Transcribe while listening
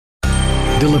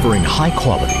delivering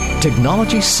high-quality,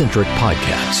 technology-centric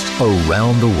podcasts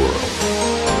around the world.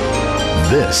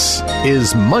 This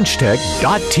is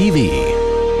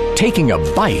MunchTech.tv, taking a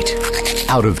bite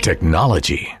out of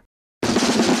technology.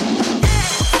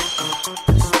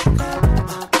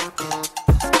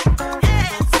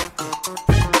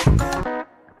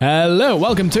 Hello,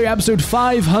 welcome to episode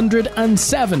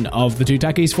 507 of The Two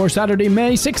Techies for Saturday,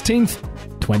 May 16th,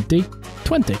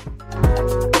 2020.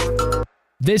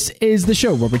 This is the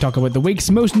show where we talk about the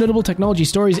week's most notable technology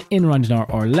stories in around an hour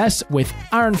or less with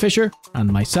Aaron Fisher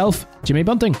and myself, Jimmy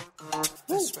Bunting.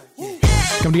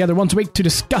 Come together once a week to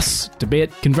discuss, debate,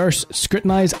 converse,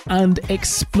 scrutinise and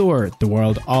explore the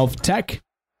world of tech.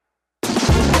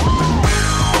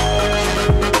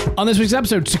 On this week's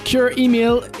episode, secure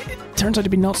email turns out to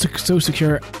be not so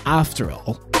secure after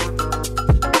all.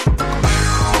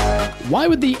 Why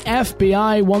would the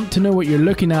FBI want to know what you're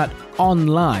looking at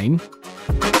online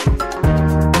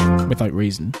without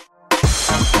reason?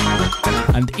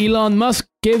 And Elon Musk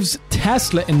gives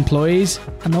Tesla employees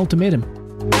an ultimatum.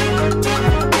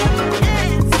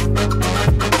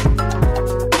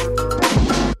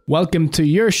 Welcome to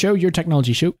your show, your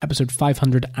technology show, episode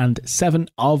 507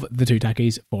 of The Two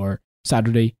Techies for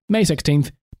Saturday, May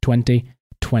 16th,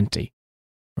 2020.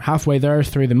 We're halfway there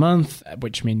through the month,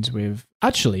 which means we've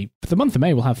actually, for the month of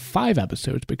May, we'll have 5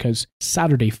 episodes because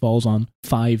Saturday falls on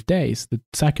 5 days. The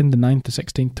 2nd, the 9th, the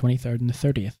 16th, 23rd, and the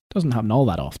 30th. Doesn't happen all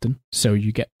that often. So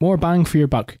you get more bang for your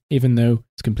buck, even though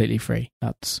it's completely free.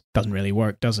 That doesn't really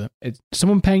work, does it? Is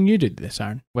someone paying you to do this,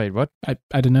 Aaron? Wait, what? I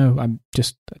don't know. I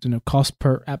don't know. Cost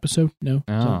per episode? No?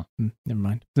 Oh. Never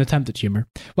mind. An attempt at humour.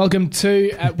 Welcome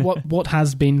to what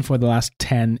has been for the last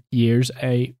 10 years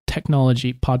a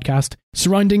technology podcast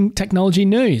surrounding technology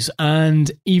news.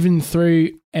 And even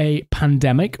through a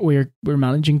pandemic, we're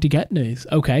managing to get news.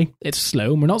 Okay, it's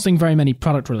slow. We're not seeing very many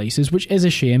product releases, which is a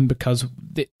shame because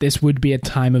this would be a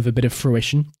time of a bit of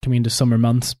fruition coming into summer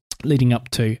months, leading up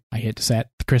to, I hate to say it,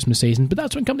 the Christmas season, but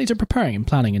that's when companies are preparing and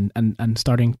planning and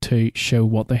starting to show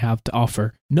what they have to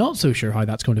offer. Not so sure how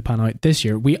that's going to pan out this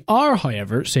year. We are,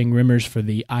 however, seeing rumours for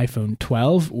the iPhone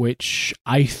 12, which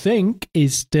I think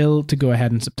is still to go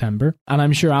ahead in September. And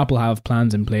I'm sure Apple have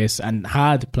plans in place and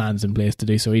had plans in place to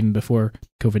do so even before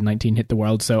COVID-19 hit the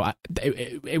world. So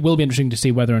it will be interesting to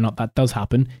see whether or not that does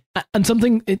happen. And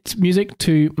something, it's music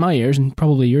to my ears and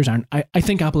probably yours, Aaron. I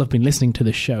think Apple have been listening to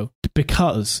this show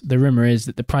because the rumour is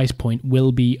that the price point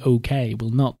will be okay,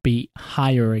 will not be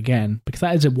higher again, because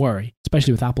that is a worry,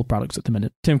 especially with Apple products at the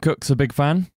minute. Tim Cook's a big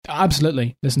fan.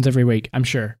 Absolutely. Listens every week, I'm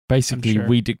sure. Basically,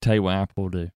 we dictate what Apple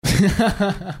do.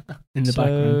 In the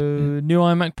background. New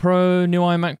iMac Pro, new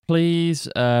iMac please.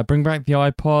 Bring back the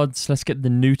iPods. Let's get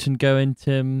the Newton going,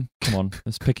 Tim. Come on,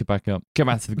 let's pick it back up. Get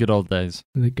back to the good old days.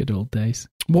 The good old days.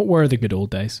 What were the good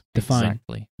old days? Define.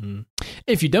 Exactly.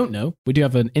 If you don't know, we do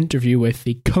have an interview with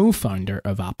the co-founder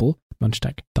of Apple,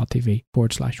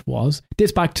 MunchTech.tv/was.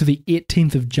 Dates back to the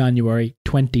 18th of January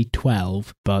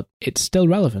 2012, but it's still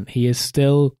relevant. He is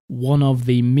still one of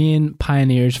the main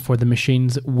pioneers for the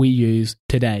machines we use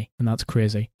today, and that's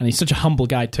crazy. And he's such a humble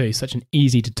guy too. He's such an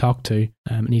easy to talk to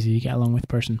and easy to get along with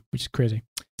person, which is crazy.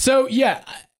 So yeah,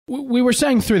 we were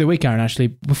saying through the week, Aaron, actually,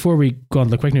 before we go on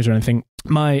to the quick news or anything,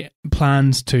 my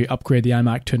plans to upgrade the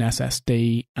iMac to an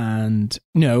SSD, and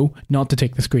no, not to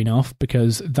take the screen off,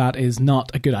 because that is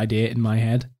not a good idea in my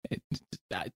head.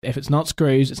 If it's not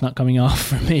screws, it's not coming off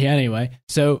for me anyway.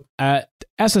 So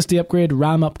SSD upgrade,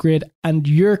 RAM upgrade, and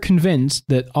you're convinced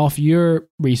that off your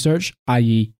research,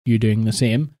 i.e. you doing the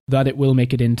same, that it will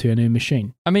make it into a new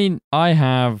machine. I mean, I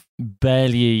have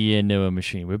barely a year newer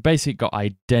machine. We've basically got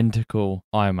identical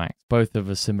iMacs, both of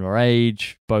a similar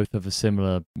age, both of a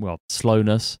similar,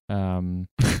 slowness.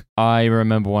 I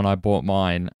remember when I bought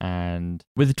mine, and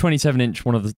with the 27-inch,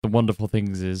 one of the wonderful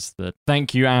things is that,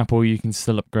 thank you, Apple, you can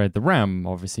still upgrade the RAM.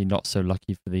 Obviously, not so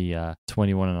lucky for the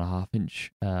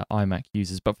 21.5-inch iMac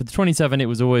users. But for the 27, it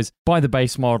was always, buy the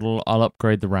base model, I'll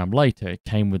upgrade the RAM later. It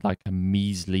came with like a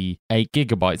measly 8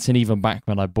 gigabytes. And even back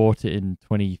when I bought it in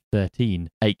 2013,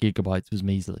 8 gigabytes was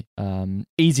measly.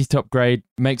 Easy to upgrade,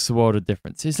 makes the world of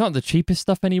difference. It's not the cheapest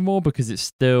stuff anymore because it's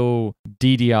still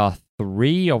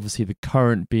DDR3, obviously the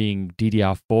current being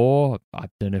DDR4. I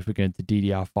don't know if we're going to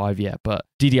DDR5 yet, but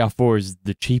DDR4 is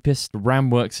the cheapest. RAM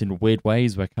works in weird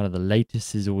ways where kind of the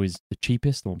latest is always the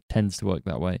cheapest, or tends to work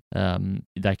that way.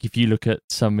 Like if you look at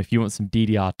if you want some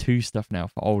DDR2 stuff now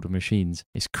for older machines,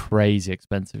 it's crazy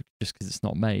expensive just because it's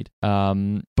not made.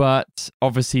 But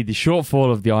obviously the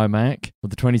shortfall of the iMac, or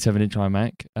the 27-inch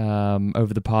iMac,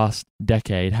 over the past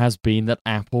decade has been that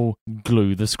Apple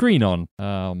glue the screen on,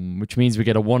 which means we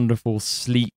get a wonderful,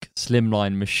 sleek,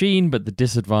 slimline machine, but the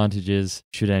disadvantage is,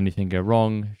 should anything go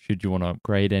wrong, should you want to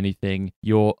upgrade anything,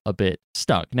 you're a bit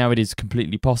stuck. Now, it is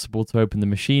completely possible to open the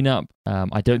machine up.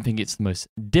 I don't think it's the most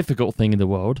difficult thing in the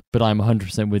world, but I'm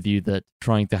 100% with you that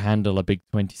trying to handle a big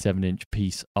 27-inch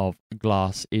piece of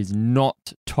glass is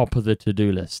not top of the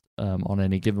to-do list on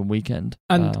any given weekend.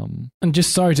 And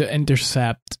just sorry to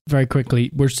intercept very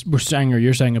quickly, we're saying, or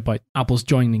you're saying about Apple's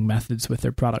joining methods with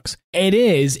their products. It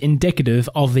is indicative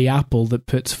of the Apple that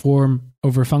puts form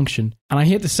over function. And I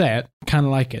hate to say it, I kind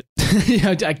of like it.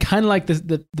 I kind of like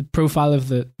the profile of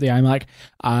the iMac.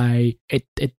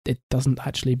 It doesn't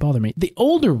actually bother me. The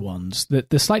older ones,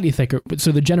 the slightly thicker,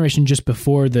 so the generation just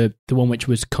before the one which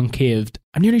was concaved,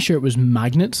 I'm nearly sure it was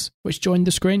magnets which joined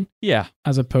the screen. Yeah.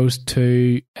 As opposed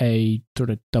to a sort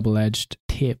of double-edged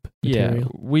tape material. Yeah,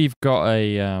 we've got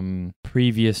a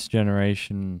previous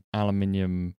generation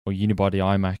aluminium or unibody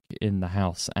iMac in the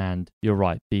house, and you're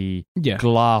right, the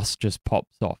glass just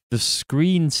pops off. The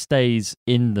screen stays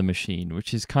in the machine,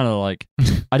 which is kind of like,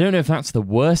 I don't know if that's the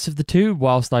worst of the two.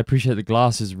 Whilst I appreciate the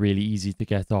glass is really easy to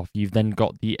get off, you've then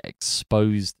got the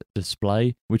exposed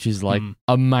display, which is like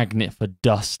a magnet for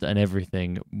dust and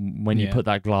everything. When you put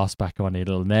that glass back on,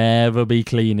 it'll never be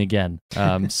clean again.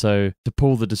 So to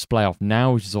pull the display off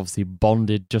now, which is obviously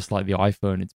bonded just like the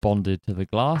iPhone, it's bonded to the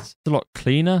glass. It's a lot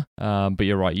cleaner, but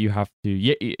you're right, you have to,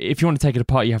 if you want to take it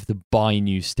apart, you have to buy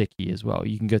new sticky as well.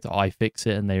 You can go to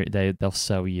iFixit and they'll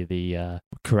sell you the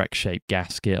correct shape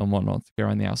gasket and whatnot to go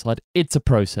around the outside. It's a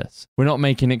process. We're not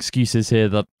making excuses here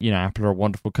that, Apple are a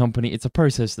wonderful company. It's a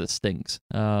process that stinks.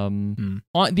 The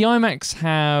iMacs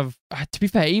have, to be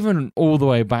fair, even all the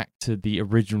way back to the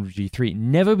original G3,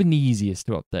 never been the easiest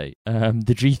to update.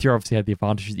 The G3 obviously had the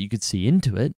advantage that you could see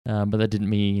into it, but that didn't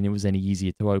mean it was any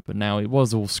easier to open. Now, it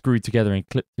was all screwed together and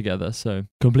clipped together, so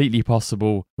completely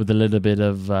possible with a little bit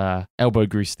of elbow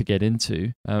grease to get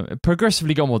into. It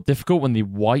progressively got more difficult when the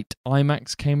white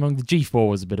iMacs came along. The G4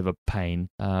 was a bit of a pain.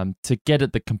 To get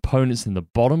at the components in the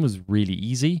bottom was really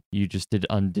easy. You just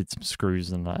undid some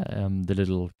screws and the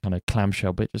little kind of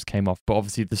clamshell bit just came off, but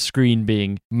obviously the screen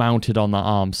being mounted on the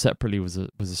arm separately was a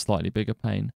slightly bigger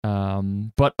pain.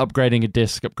 But upgrading a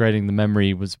disk, upgrading the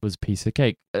memory was a piece of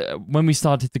cake. When we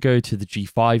started to go to the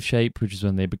G5 shape, which is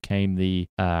when they became the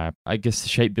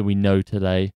shape that we know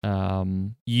today,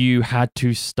 you had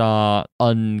to start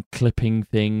unclipping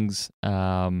things.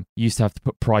 You used to have to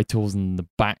put pry tools in the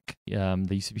back. There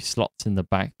used to be slots in the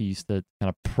back that used to kind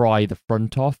of pry the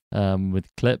front off with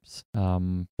clips.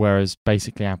 Whereas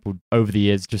basically Apple, over the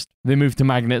years, they moved to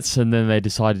magnets and then they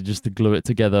decided just to glue it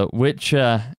together, which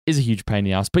is a huge pain in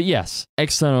the ass. But yes,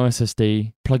 external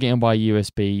SSD, plug it in by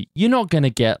USB. You're not going to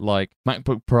get like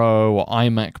MacBook Pro or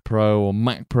iMac Pro or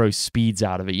Mac Pro speeds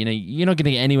out of it. You're not going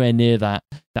to get anywhere near that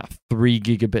 3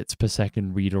 gigabits per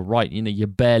second read or write. You're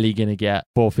barely going to get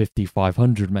 450,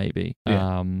 500 maybe.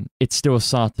 Yeah. It's still a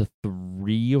SATA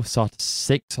 3 or SATA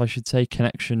 6, I should say,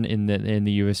 connection in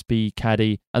the USB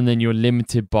caddy, and then you're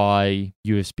limited by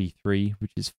USB 3,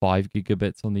 which is 5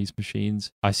 gigabits on these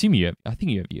machines. I think you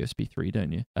have USB 3,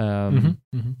 don't you?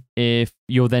 If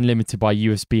you're then limited by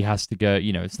USB, has to go,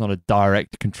 it's not a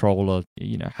direct controller,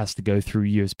 has to go through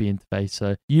USB interface,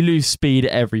 so you lose speed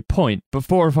at every point. But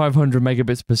 400 or 500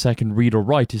 megabits per second read or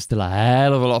write is still a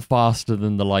hell of a lot faster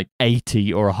than the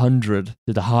 80 or 100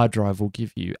 that the hard drive will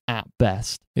give you at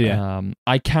best. Yeah.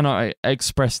 I cannot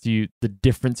express to you the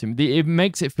difference. It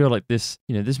makes it feel like this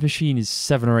machine is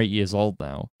 7 or 8 years old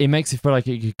now. It makes it feel like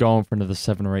it could go on for another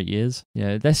 7 or 8 years.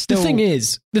 Yeah, they're still. The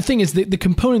thing is, the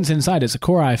components inside, it's a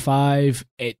Core i5.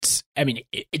 It's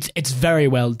very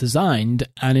well designed,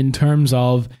 and in terms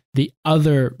of the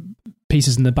other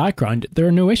pieces in the background, there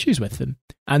are no issues with them.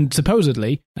 And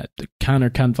supposedly, can or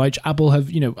can't vouch, Apple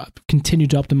have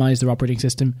continued to optimize their operating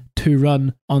system to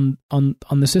run on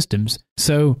the systems.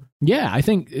 So yeah, I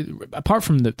think apart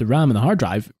from the RAM and the hard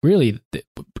drive, really,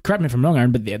 correct me if I'm wrong,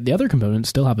 Aaron, but the other components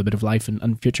still have a bit of life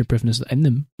and future-proofness in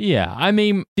them. Yeah,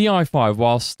 the i5,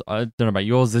 whilst I don't know about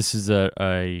yours, this is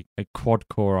a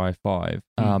quad-core i5.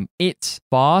 It's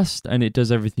fast and it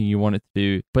does everything you want it to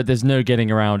do, but there's no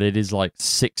getting around it. It is like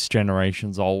 6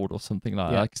 generations old or something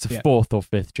like that. Like it's the 4th or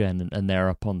 5th gen, and they're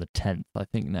up on the 10th, I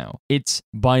think now. It's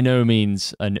by no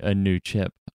means a new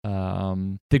chip.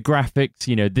 The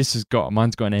graphics,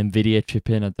 mine's got an NVIDIA chip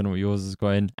in. I don't know what yours has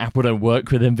got in. Apple don't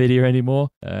work with NVIDIA anymore.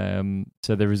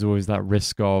 So there is always that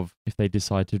risk of, if they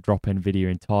decide to drop NVIDIA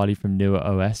entirely from newer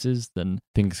OSs, then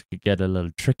things could get a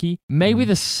little tricky. Maybe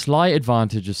the slight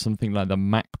advantage of something like the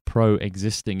Mac Pro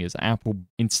existing is Apple,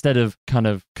 instead of kind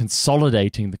of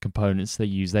consolidating the components they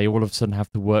use, they all of a sudden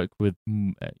have to work with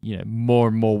more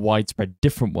and more widespread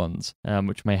different ones,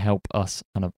 which may help us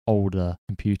kind of older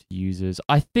computer users.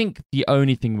 I think the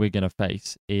only thing we're going to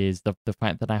face is the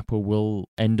fact that Apple will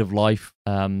end of life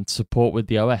support with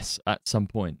the OS at some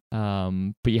point.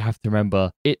 But you have to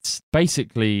remember, it's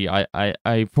basically,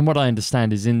 I from what I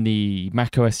understand, is in the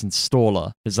macOS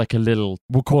installer, there's like a little,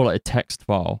 we'll call it a text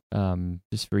file,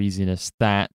 just for easiness,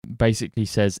 that basically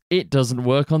says it doesn't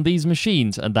work on these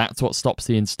machines, and that's what stops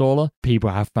the installer. People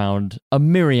have found a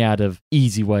myriad of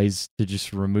easy ways to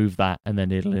just remove that, and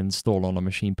then it'll install on a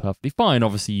machine perfectly fine.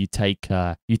 Obviously, you take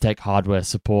hardware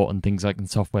support and things like, and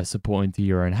software support into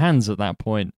your own hands at that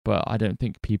point, but I don't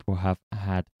think people have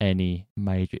had any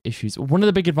major issues. One of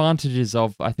the big advantages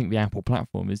of, I think, the Apple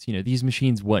platform is, these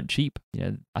machines weren't cheap.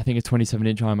 I think a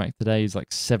 27-inch iMac today is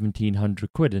like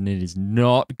 1,700 quid, and it is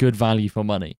not good value for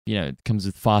money. It comes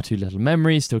with far too little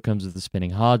memory, still comes with a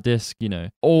spinning hard disk.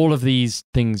 All of these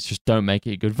things just don't make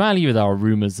it good value. There are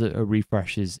rumors that a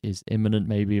refresh is imminent,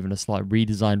 maybe even a slight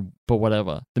redesign, but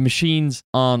whatever. The machines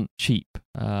aren't cheap.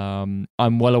 I'm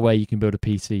well aware you can build a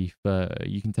PC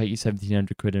you can take your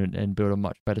 1,700 quid and build a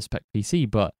much better spec PC,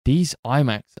 but these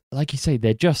iMacs, like you say,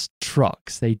 they're just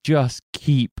trucks. They just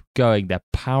keep going. They're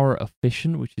power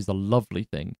efficient, which is a lovely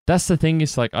thing. That's the thing.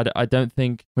 It's like, I don't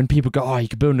think when people go, you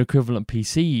could build an equivalent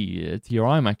PC to your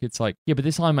iMac, it's like, yeah, but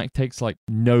this iMac takes like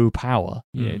no power.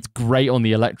 It's great on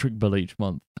the electric bill each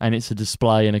month, and it's a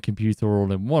display and a computer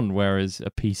all in one, whereas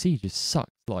a PC just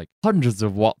sucks like hundreds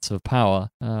of watts of power,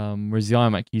 whereas the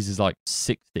iMac uses like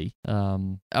 60.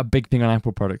 A big thing on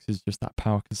Apple products is just that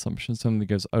power consumption, something that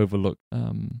goes overlooked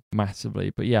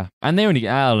massively. But yeah, and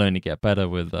I'll only get better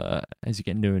with as you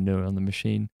get newer and newer on the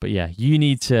machine. But yeah, you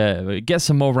need to get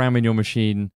some more RAM in your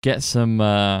machine, get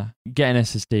an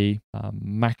SSD.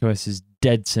 macOS is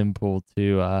dead simple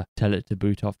to tell it to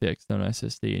boot off the external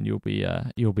SSD, and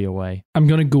you'll be away. I'm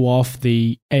going to go off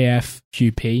the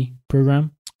AFQP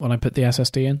program when I put the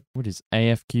SSD in. What is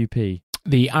AFQP?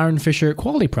 The Aaron Fisher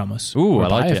quality promise. Ooh, I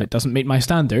like it. If it doesn't meet my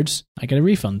standards, I get a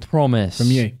refund. Promise. From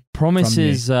you. Promise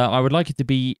is, I would like it to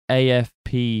be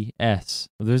AFPS.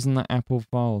 Well, there isn't that Apple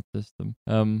file system.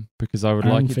 Because I would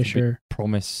Aaron like it Fisher. to be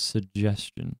promise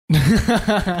suggestion.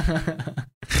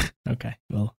 Okay,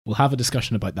 well, we'll have a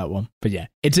discussion about that one. But yeah,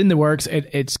 it's in the works.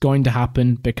 It's going to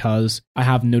happen because I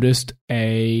have noticed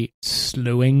a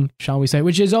slowing, shall we say,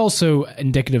 which is also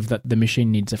indicative that the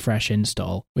machine needs a fresh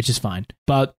install, which is fine.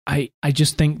 But I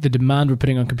just think the demand we're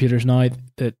putting on computers now,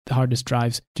 the hard disk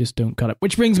drives just don't cut it.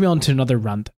 Which brings me on to another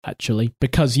rant, actually,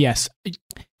 because yes,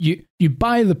 you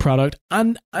buy the product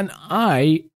and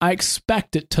I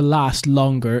expect it to last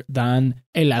longer than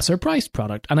a lesser priced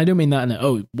product. And I don't mean that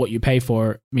in what you pay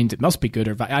for means it must be good,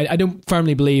 or I don't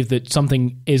firmly believe that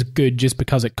something is good just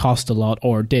because it cost a lot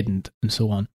or didn't, and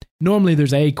so on. Normally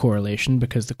there's a correlation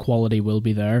because the quality will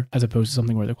be there, as opposed to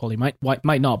something where the quality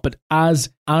might not. But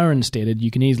as Aaron stated, you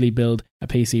can easily build a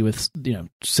PC with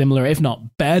similar, if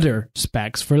not better,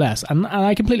 specs for less, and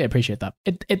I completely appreciate that.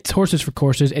 It's horses for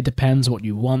courses. It depends what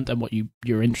you want and what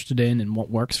you're interested in and what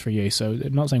works for you. So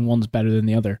I'm not saying one's better than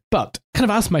the other, but kind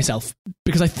of ask myself,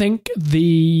 because I think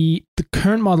the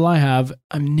current model I have,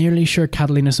 I'm nearly sure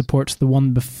Catalina supports the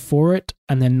one before it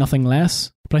and then nothing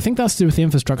less. But I think that's to do with the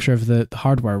infrastructure of the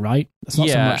hardware, right? It's not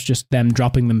so much just them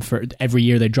dropping them for every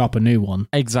year they drop a new one.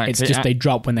 Exactly. It's just they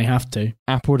drop when they have to.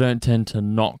 Apple don't tend to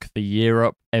knock the year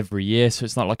up every year, so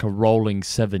it's not like a rolling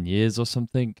 7 years or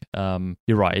something.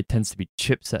 You're right, it tends to be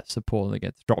chipset support that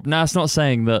gets dropped. Now, it's not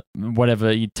saying that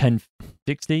whatever 10.16,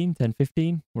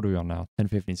 10.15, what are we on now?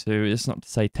 10.15. So it's not to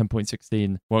say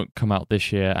 10.16 won't come out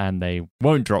this year and they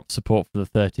won't drop support for the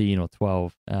 13 or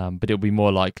 12, but it'll be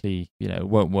more likely, it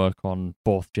won't work on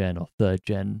 4th gen or 3rd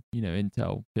gen,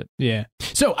 Intel chip. Yeah.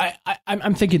 So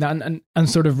I'm thinking that and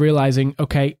sort of realizing,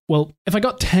 okay, well, if I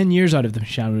got 10 years out of the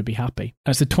machine, I would be happy.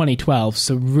 That's the 2012,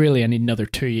 so really I need another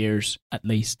 2 years at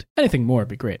least. Anything more would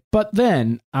be great. But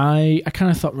then I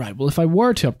kind of thought, right, well, if I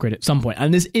were to upgrade at some point,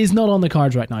 and this is not on the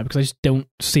cards right now because I just don't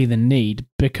see the need,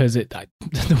 because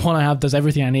the one I have does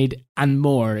everything I need and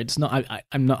more. It's not, I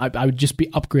would just be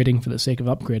upgrading for the sake of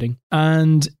upgrading.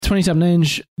 And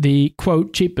 27-inch, the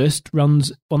quote cheapest,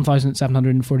 runs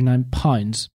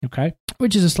 £1,749, okay?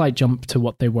 Which is a slight jump to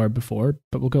what they were before,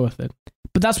 but we'll go with it.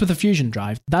 But that's with a Fusion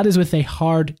drive. That is with a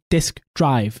hard disk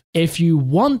drive. If you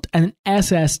want an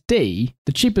SSD,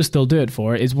 the cheapest they'll do it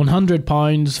for is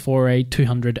 £100 for a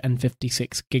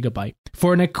 256 gigabyte.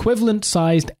 For an equivalent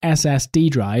sized SSD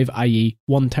drive, i.e.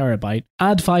 1 terabyte,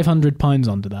 add £500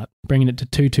 onto that, bringing it to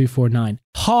 2249.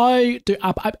 How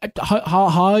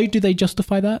do they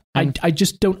justify that? I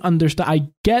just don't understand. I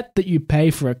get that you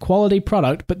pay for a quality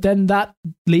product, but then that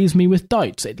leaves me with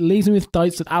doubts. It leaves me with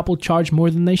doubts that Apple charge more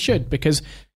than they should, because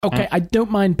okay, I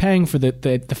don't mind paying for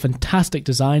the fantastic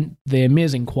design, the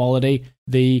amazing quality,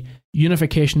 the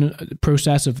unification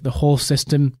process of the whole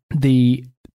system, the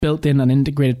built-in and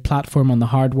integrated platform on the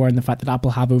hardware, and the fact that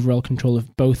Apple have overall control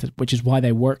of both, which is why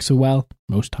they work so well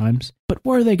most times. But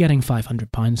where are they getting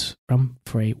 £500 from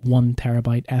for a 1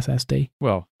 terabyte SSD?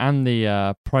 Well, and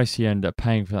the price you end up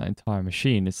paying for that entire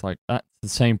machine, it's like that's the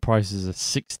same price as a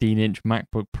 16-inch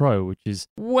MacBook Pro, which is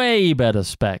way better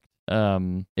spec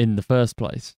in the first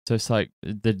place. So it's like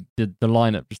the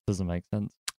lineup just doesn't make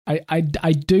sense. I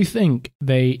do think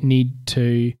they need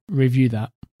to review that.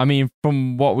 I mean,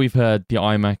 from what we've heard, the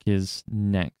iMac is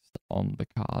next on the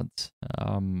cards.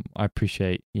 I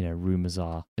appreciate, rumors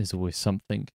is always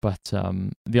something, but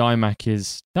the iMac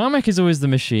is always the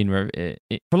machine where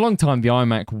for a long time the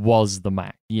iMac was the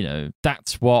Mac.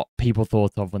 That's what people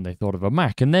thought of when they thought of a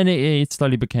Mac, and then it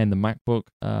slowly became the MacBook.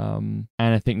 And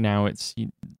I think now it's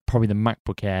probably the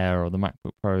MacBook Air or the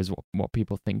MacBook Pro is what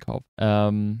people think of.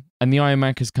 And the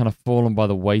iMac has kind of fallen by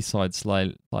the wayside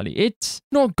slightly. It's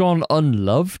not gone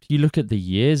unloved. You look at the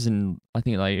years, and I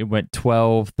think it went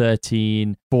 12,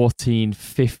 13, 14,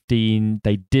 15.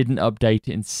 They didn't update it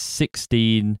in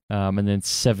 16, and then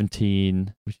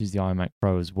 17, which is the iMac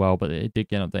Pro as well, but it did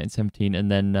get an update in 17,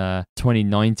 and then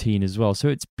 2019 as well. So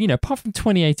it's, apart from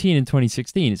 2018 and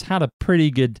 2016, it's had a pretty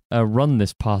good run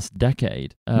this past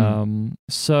decade.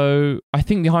 So I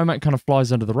think the iMac kind of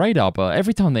flies under the radar, but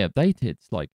every time they update it,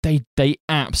 it's like they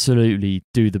absolutely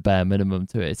do the bare minimum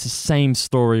to it. It's the same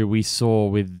story we saw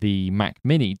with the Mac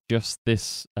Mini just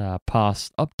this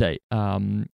past update.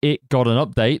 It got an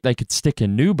update. They could stick a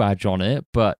new badge on it,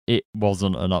 but it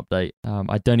wasn't an update.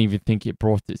 I don't even think it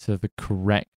brought it to the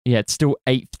correct. Yeah, it's still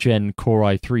 8th gen Core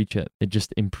i3 chip. It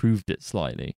just improved it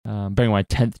slightly. Bearing in mind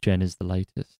 10th gen is the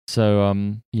latest. So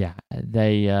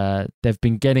they've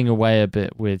been getting away a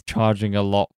bit with charging a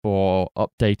lot for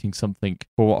updating something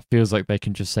for what feels like they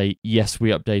can just say, yes,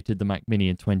 we updated the Mac Mini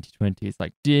in 2020. It's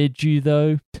like, did you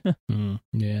though?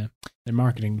 Yeah, their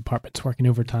marketing department's working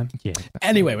overtime. Yeah.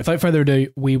 Anyway, without further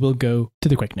ado, we will go to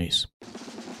the quick news.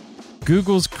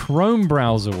 Google's Chrome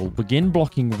browser will begin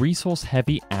blocking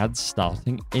resource-heavy ads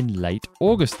starting in late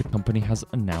August, the company has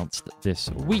announced this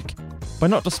week. By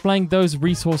not displaying those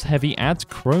resource-heavy ads,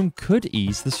 Chrome could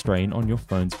ease the strain on your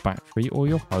phone's battery or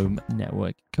your home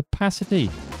network capacity.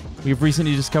 We have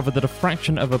recently discovered that a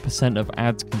fraction of a % of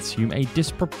ads consume a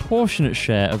disproportionate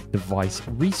share of device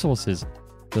resources,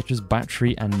 such as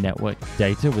battery and network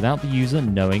data, without the user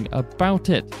knowing about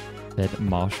it, said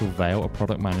Marshall Vale, a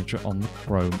product manager on the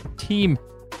Chrome team.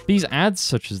 These ads,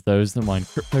 such as those that mine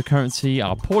cryptocurrency,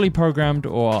 are poorly programmed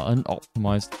or are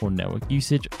unoptimized for network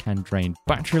usage, can drain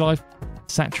battery life,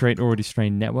 saturate already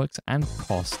strained networks, and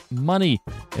cost money.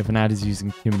 If an ad is using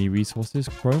too many resources,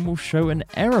 Chrome will show an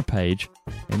error page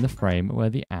in the frame where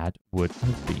the ad would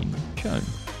have been shown.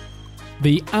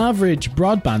 The average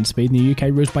broadband speed in the UK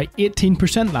rose by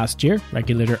 18% last year.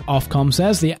 Regulator Ofcom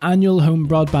says the annual home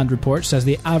broadband report says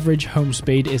the average home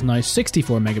speed is now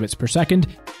 64 megabits per second,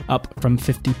 up from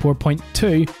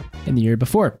 54.2 in the year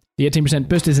before. The 18%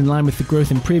 boost is in line with the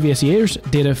growth in previous years.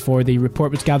 Data for the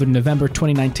report was gathered in November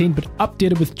 2019, but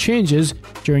updated with changes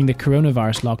during the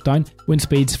coronavirus lockdown, when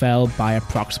speeds fell by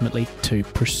approximately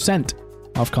 2%.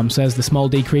 Ofcom says the small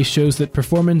decrease shows that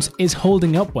performance is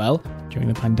holding up well during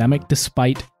the pandemic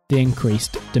despite the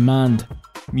increased demand.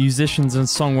 Musicians and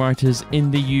songwriters in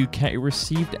the UK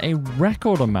received a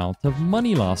record amount of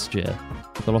money last year.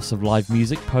 The loss of live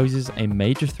music poses a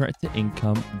major threat to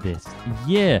income this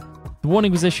year. The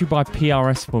warning was issued by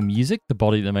PRS for Music, the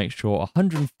body that makes sure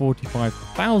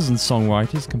 145,000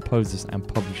 songwriters, composers and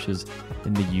publishers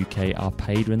in the UK are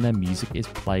paid when their music is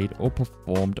played or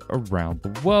performed around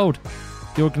the world.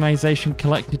 The organisation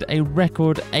collected a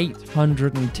record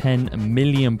 £810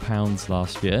 million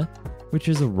last year, which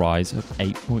is a rise of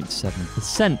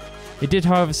 8.7%. It did,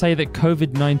 however, say that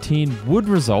COVID-19 would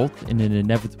result in an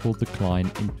inevitable decline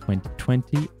in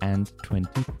 2020 and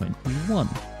 2021.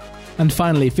 And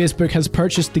finally, Facebook has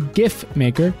purchased the GIF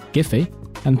maker, Giphy,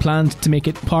 and plans to make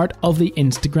it part of the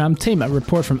Instagram team. A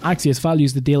report from Axios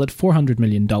values the deal at $400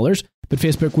 million, but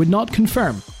Facebook would not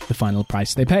confirm the final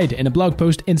price they paid. In a blog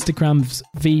post, Instagram's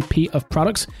VP of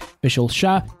Products, Vishal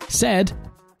Shah, said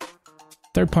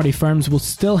third-party firms will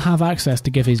still have access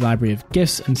to Giphy's library of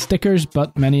GIFs and stickers,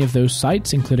 but many of those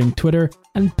sites, including Twitter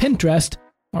and Pinterest,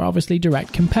 are obviously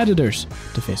direct competitors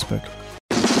to Facebook.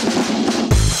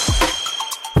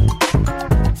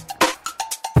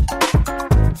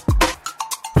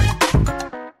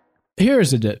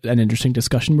 Here's an interesting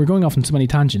discussion. We're going off on so many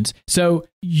tangents. So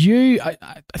I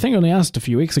think I only asked a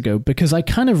few weeks ago because I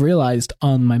kind of realized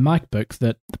on my MacBook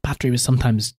that the battery was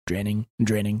sometimes draining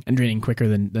quicker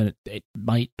than it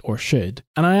might or should.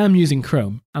 And I am using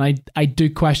Chrome, and I do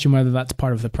question whether that's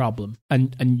part of the problem.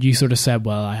 And you sort of said,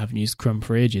 well, I haven't used Chrome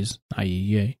for ages, i.e.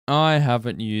 you. I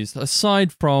haven't used,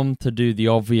 aside from to do the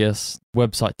obvious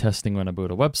website testing when I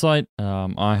build a website,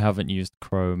 I haven't used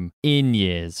Chrome in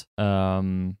years.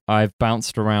 I've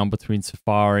bounced around between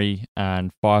Safari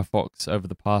and Firefox over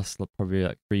the past probably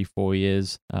like 3-4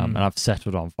 years, and I've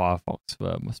settled on Firefox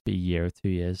for must be a year or 2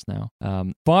 years now.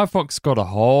 Firefox got a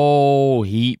whole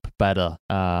heap better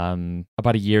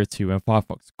about a year or two when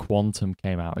Firefox Quantum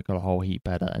came out. It got a whole heap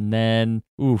better, and then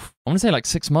I want to say like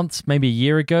 6 months, maybe a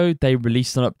year ago, they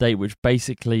released an update which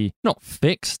basically not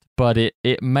fixed, but it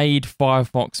made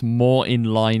Firefox more in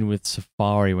line with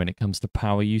Safari when it comes to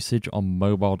power usage on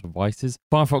mobile devices.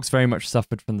 Firefox very much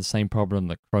suffered from the same problem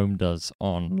that Chrome does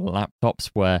on laptops,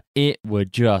 where it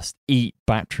would just eat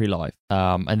battery life.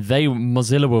 And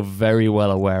Mozilla were very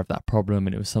well aware of that problem,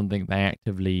 and it was something they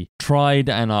actively tried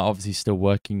and are obviously still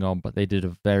working on, but they did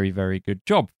a very, very good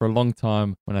job. For a long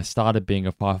time, when I started being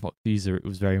a Firefox user, it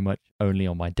was very much only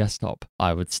on my desktop.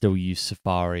 I would still use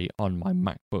Safari on my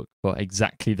MacBook for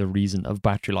exactly the reason of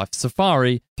battery life.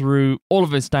 Safari, through all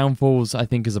of its downfalls, I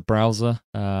think as a browser,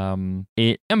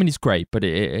 it's great, but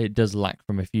it does lack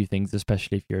from a few things,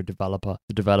 especially if you're a developer.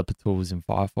 The developer tools in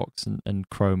Firefox and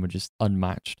Chrome are just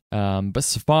unmatched. But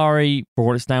Safari, for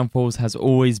all its downfalls, has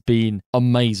always been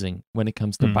amazing when it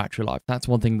comes to battery life. That's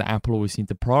one thing that Apple always seem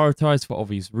to prioritize for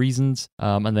obvious reasons,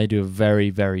 and they do a very,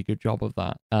 very good job of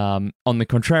that. On the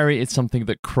contrary, it's something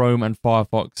that Chrome and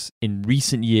Firefox in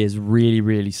recent years really,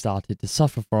 really started to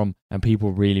suffer from, and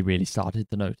people really, really started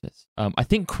to notice. I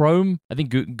think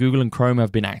Google and Chrome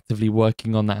have been actively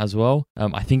working on that as well.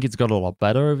 I think it's got a lot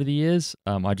better over the years.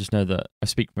 I just know that I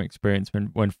speak from experience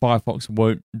when Firefox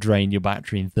won't drain your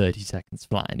battery in 30 seconds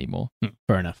flat anymore.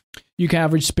 Fair enough. UK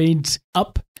average speeds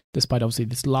up, despite obviously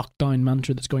this lockdown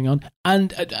mantra that's going on,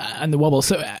 and the wobble.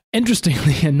 So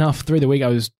interestingly enough, through the week I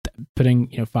was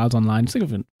putting files online,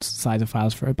 significant size of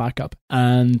files for a backup,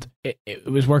 and it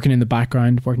was working in the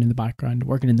background, continuing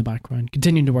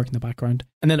to work in the background,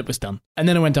 and then it was done. And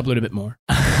then I went to upload a bit more,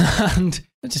 and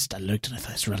I looked and I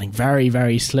thought it's running very,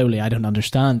 very slowly. I don't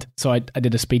understand. So I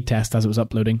did a speed test as it was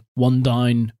uploading. 1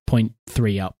 down,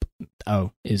 0.3 up.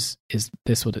 Oh, is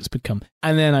this what it's become?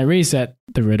 And then I reset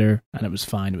the router and it was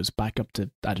fine. It was back up to,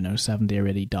 70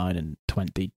 already down and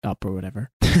 20 up or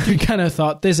whatever. I kind of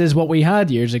thought this is what we had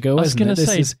years ago. I was going to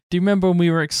say, do you remember when we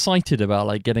were excited about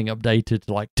like getting updated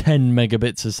to like 10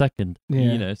 megabits a second?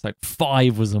 Yeah. It's like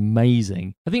 5 was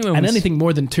amazing. I think anything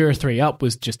more than 2 or 3 up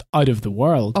was just out of the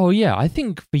world. Oh yeah, I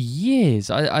think for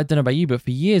years, I don't know about you, but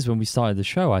for years when we started the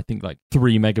show, I think like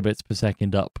 3 megabits per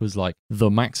second up was like the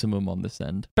maximum on this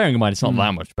end. Bearing in mind it's not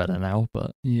that much better now,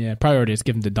 but yeah, priority is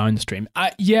given to downstream.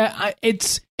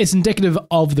 It's indicative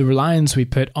of the reliance we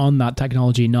put on that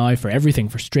technology now for everything,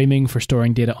 for streaming, for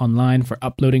storing data online, for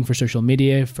uploading, for social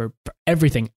media, for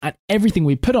everything. And everything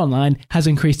we put online has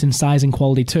increased in size and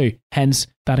quality too. Hence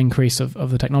that increase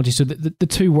of the technology. So the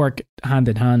two work hand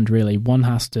in hand, really. One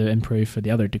has to improve for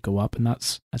the other to go up, and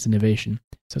that's innovation.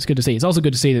 So it's good to see. It's also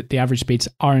good to see that the average speeds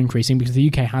are increasing because the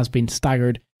UK has been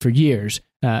staggered for years.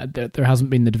 There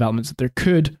hasn't been the developments that there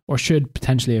could or should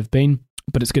potentially have been,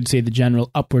 but it's good to see the general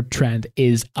upward trend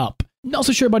is up. Not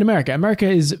so sure about America. America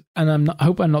is, and I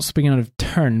hope I'm not speaking out of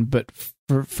turn, but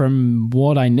from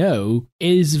what I know,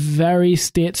 is very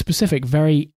state specific,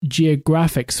 very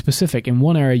geographic specific. In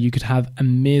one area, you could have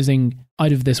amazing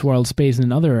out of this world space, and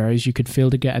in other areas, you could fail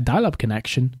to get a dial-up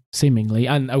connection, seemingly.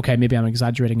 And okay, maybe I'm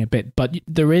exaggerating a bit, but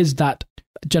there is that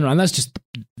general, and that's just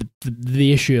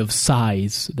the issue of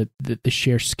size, the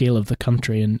sheer scale of the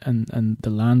country and the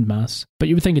landmass. But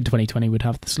you would think in 2020 we'd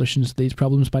have the solutions to these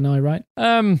problems by now, right?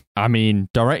 I mean,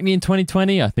 directly in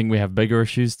 2020, I think we have bigger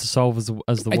issues to solve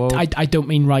as the world. I don't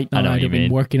mean right now. I don't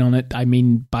mean working on it. I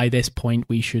mean by this point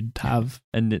we should have.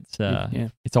 And it's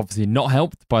obviously not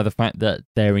helped by the fact that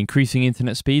they're increasing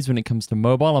internet speeds when it comes to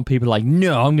mobile, and people are like,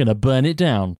 no, I'm going to burn it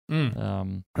down.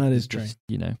 That is true.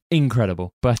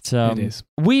 Incredible. But it is.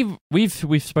 is.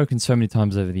 We've spoken so many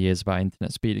times over the years about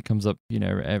internet speed. It comes up,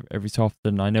 every so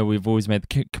often. I know we've always made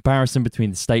the comparison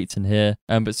between the States and here,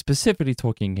 but specifically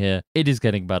talking here, it is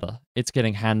getting better. It's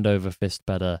getting hand over fist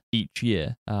better each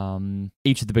year.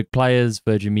 Each of the big players,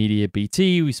 Virgin Media,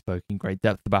 BT, we spoke in great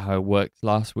depth about how it works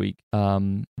last week.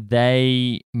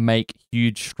 They make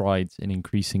huge strides in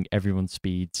increasing everyone's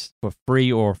speeds for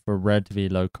free or for relatively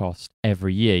low cost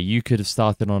every year. You could have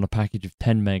started on a package of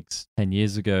 10 megs 10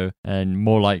 years ago, and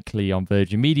more likely on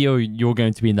Virgin Media, you're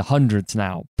going to be in the hundreds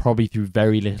now, probably through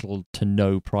very little to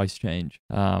no price change.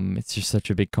 It's just such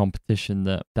a big competition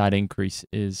that increase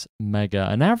is mega.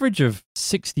 An average of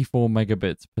 64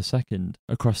 megabits per second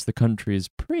across the country is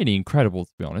pretty incredible,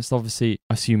 to be honest. Obviously,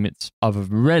 I assume it's of a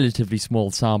relatively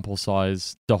small sample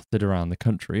size dotted around the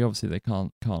country. Obviously, they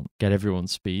can't get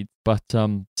everyone's speed. But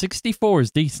 64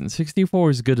 is decent. 64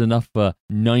 is good enough for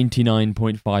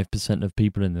 99.5% of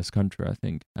people in this country, I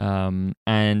think.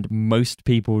 And most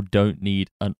people don't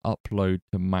need an upload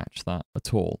to match that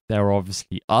at all. There are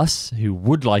obviously us who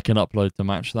would like an upload to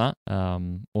match that,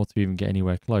 or to even get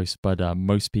anywhere close. But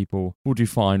most people will do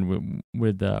fine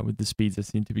with the speeds they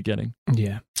seem to be getting.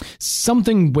 Yeah.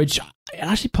 Something which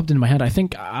actually popped into my head. I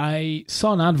think I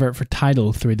saw an advert for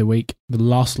Tidal through the week, the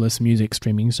lossless music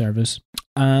streaming service,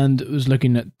 and was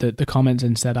looking at the comments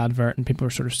in said advert, and people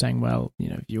were sort of saying, well,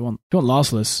 if you want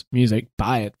lossless music,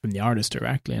 buy it from the artist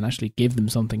directly and actually give them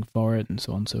something for it, and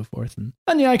so on and so forth.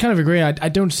 And yeah, I kind of agree. I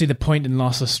don't see the point in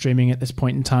lossless streaming at this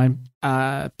point in time.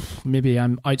 Maybe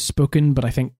I'm outspoken, but I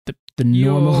think the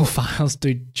normal files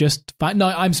do just fine. No,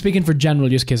 I'm speaking for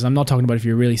general use cases. I'm not talking about if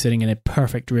you're really sitting in a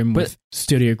perfect room with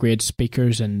studio grade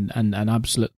speakers and an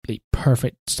absolutely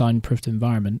perfect soundproofed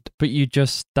environment. But you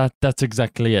just that's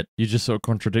exactly it. You just sort of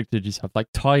contradicted yourself. Like,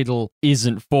 Tidal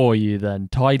isn't for you then.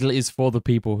 Tidal is for the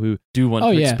people who do want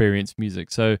to experience music.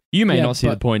 So you may not see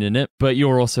the point in it, but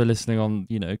you're also listening on,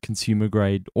 consumer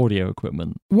grade audio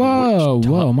equipment.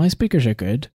 Whoa, my speakers are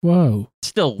good. Whoa.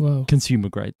 Still consumer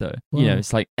grade though. Whoa.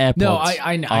 It's like AirPods. No,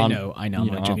 I know. I'm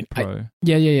not joking.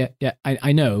 Yeah.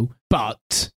 I know.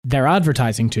 But they're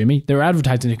advertising to me. They're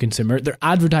advertising to consumer. They're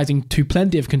advertising to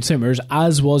plenty of consumers,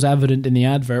 as was evident in the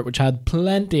advert, which had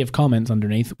plenty of comments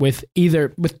underneath with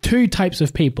two types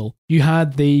of people. You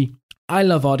had the I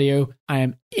love audio. I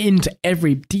am into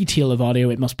every detail of audio.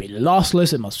 It must be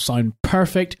lossless. It must sound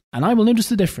perfect. And I will notice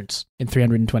the difference in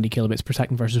 320 kilobits per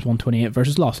second versus 128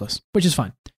 versus lossless, which is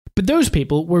fine. But those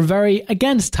people were very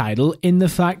against Tidal in the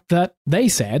fact that they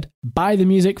said, buy the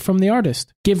music from the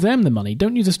artist. Give them the money.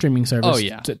 Don't use a streaming service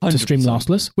to stream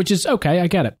lossless, which is okay, I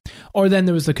get it. Or then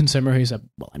there was the consumer who said,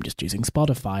 well, I'm just using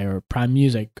Spotify or Prime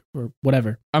Music or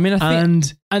whatever. I mean, I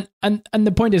think... And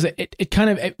the point is,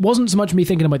 it wasn't so much me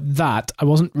thinking about that. I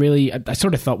wasn't really... I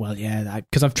sort of thought, well, yeah,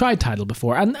 because I've tried Tidal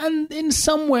before. And in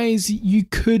some ways, you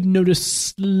could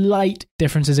notice slight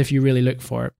differences if you really look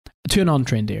for it. To a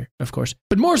non-trained ear, of course.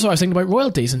 But more so I was thinking about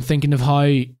royalties and thinking of how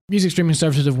music streaming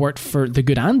services have worked for the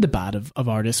good and the bad of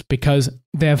artists, because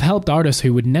they have helped artists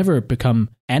who would never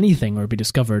become anything or be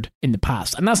discovered in the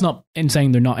past. And that's not in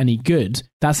saying they're not any good.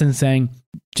 That's in saying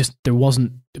just there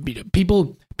wasn't...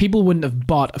 People wouldn't have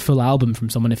bought a full album from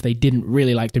someone if they didn't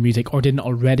really like their music or didn't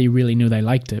already really know they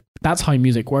liked it. That's how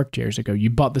music worked years ago.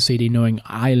 You bought the CD knowing,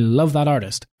 I love that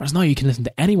artist. Whereas now you can listen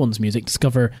to anyone's music,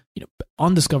 discover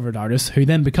undiscovered artists who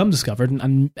then become discovered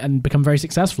and become very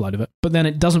successful out of it. But then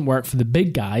it doesn't work for the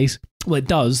big guys. Well, it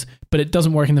does, but it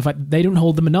doesn't work in the fact that they don't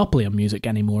hold the monopoly on music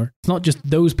anymore. It's not just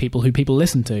those people who people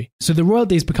listen to. So the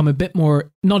royalties become a bit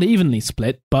more, not evenly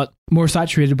split, but more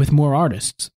saturated with more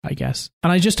artists, I guess.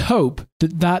 And I just hope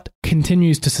that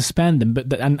continues to suspend them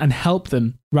and help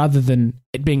them, rather than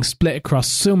it being split across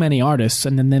so many artists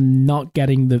and then them not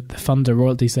getting the funds or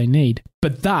royalties they need.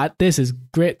 But this is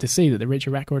great to see that they reach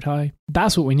a record high.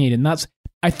 That's what we need, and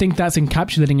I think that's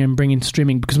encapsulating and bringing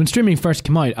streaming, because when streaming first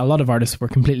came out, a lot of artists were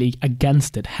completely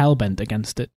against it, hell-bent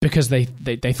against it, because they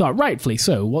thought, rightfully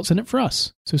so, what's in it for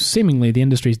us? So seemingly the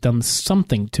industry's done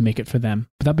something to make it for them.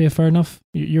 Would that be a fair enough?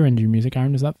 You're into music,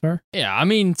 Aaron, is that fair? Yeah, I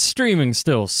mean, streaming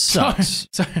still sucks.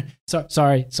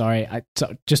 Sorry.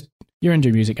 You're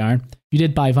into music, Aaron. You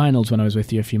did buy vinyls when I was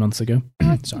with you a few months ago.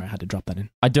 Sorry, I had to drop that in.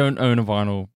 I don't own a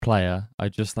vinyl player. I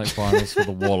just like vinyls for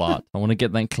the wall art. I want to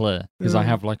get that clear, because I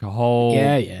have like a whole...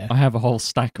 Yeah. I have a whole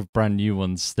stack of brand new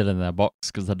ones still in their box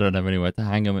because I don't have anywhere to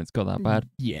hang them. It's got that bad.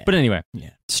 Yeah. But anyway,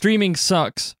 streaming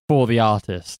sucks for the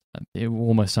artist. It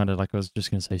almost sounded like I was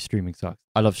just going to say streaming sucks.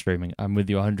 I love streaming. I'm with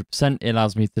you 100%. It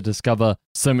allows me to discover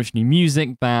so much new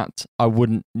music that I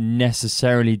wouldn't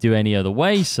necessarily do any other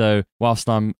way. So whilst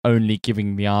I'm only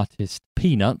giving the artist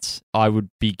peanuts, I would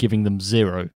be giving them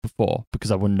 0 before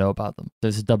because I wouldn't know about them. So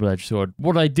it's a double-edged sword.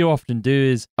 What I do often do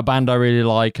is a band I really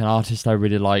like, an artist I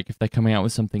really like, if they're coming out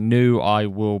with something new, I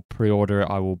will pre-order it,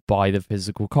 I will buy the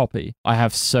physical copy. I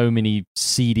have so many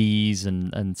CDs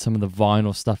and some of the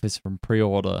vinyl stuff is from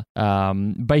pre-order.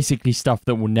 Basically stuff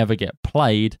that will never get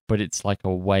played, but it's like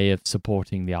a way of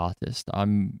supporting the artist.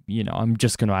 I'm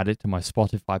just going to add it to my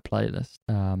Spotify playlist.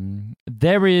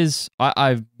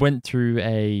 I went through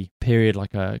a period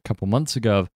like a couple months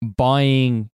ago of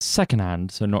buying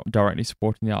secondhand, so not directly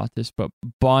supporting the artist, but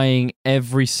buying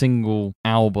every single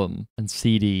album and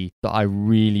CD that I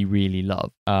really, really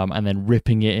love, and then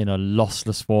ripping it in a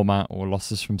lossless format or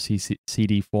lossless from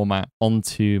CD format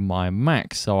onto my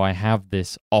Mac. So I have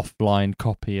this offline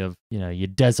copy of, your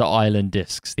desert island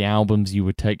discs, the albums you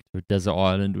would take to a desert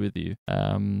island with you.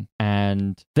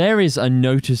 And there is a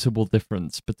noticeable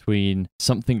difference between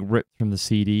something ripped from the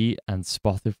CD and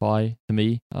Spotify to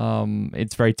me.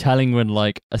 It's very telling when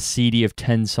like a CD of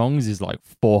 10 songs is like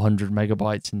 400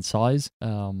 megabytes in size,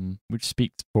 which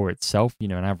speaks for itself.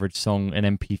 An average song,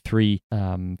 an MP3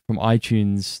 from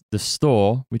iTunes, the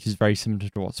store, which is very similar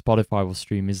to what Spotify will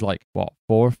stream, is like, 4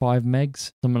 or 5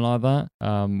 megs, something like that.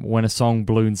 When a song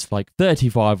balloons to like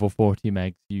 35 or 40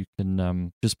 megs, you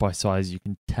can, just by size, you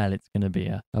can tell it's going to be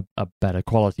a better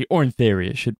quality, or in theory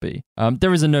it should be.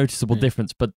 There is a noticeable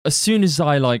difference, but as soon as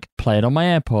I like play it on my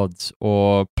AirPods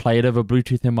or play it over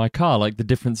Bluetooth in my car, like the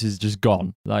difference is just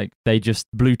gone. Like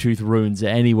Bluetooth ruins it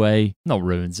anyway. Not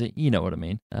ruins it, you know what I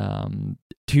mean.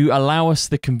 To allow us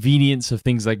the convenience of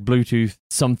things like Bluetooth,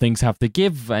 some things have to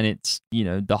give, and it's,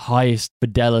 the highest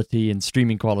fidelity and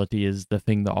streaming quality is the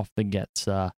thing that often gets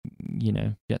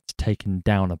taken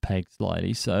down a peg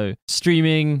slightly. So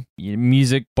streaming,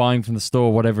 music, buying from the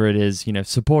store, whatever it is,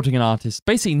 supporting an artist,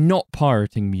 basically not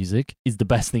pirating music is the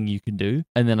best thing you can do.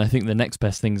 And then I think the next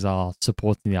best things are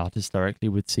supporting the artist directly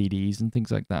with CDs and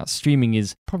things like that. Streaming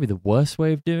is probably the worst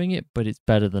way of doing it, but it's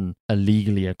better than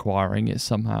illegally acquiring it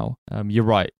somehow. You're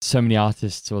right. So many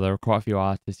artists, or there are quite a few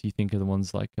artists, you think of the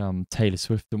ones like Taylor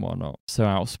Swift and whatnot, so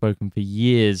outspoken for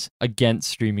years against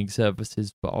streaming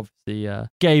services, but obviously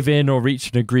gave in or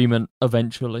reached an agreement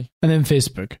eventually. And then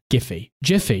Facebook, Giphy,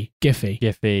 yeah,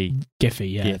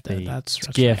 Giphy. That's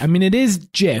GIF. right. I mean, it is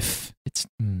GIF. It's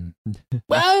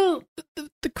well,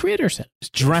 the creator said it was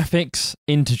GIF. Graphics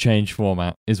interchange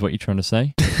format is what you're trying to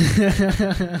say.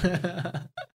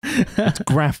 It's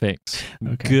graphics.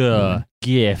 Okay.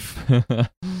 GIF.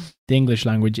 The English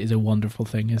language is a wonderful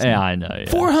thing, isn't it? Yeah, I know. Yeah.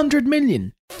 400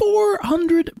 million.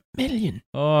 400 million.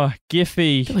 Oh,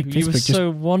 Giphy, like you were so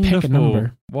wonderful.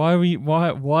 Why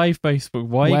Facebook?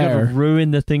 Why are you going to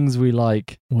ruin the things we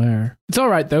like? Where? It's all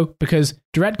right, though, because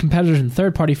direct competitors and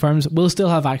third-party firms will still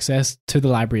have access to the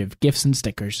library of GIFs and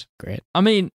stickers. Great. I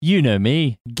mean, you know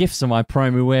me. GIFs are my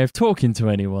primary way of talking to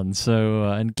anyone, so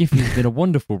and Giphy's been a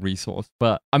wonderful resource.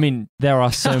 But, I mean, there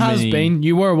are so many... Has been.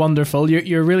 You were wonderful.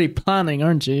 You're really planning,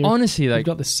 aren't you? Honestly, like, you've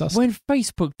got this sus- when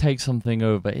Facebook takes something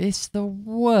over, it's the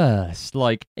worst.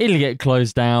 Like, it'll get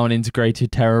closed down,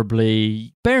 integrated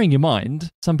terribly. Bearing in mind,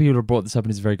 some people have brought this up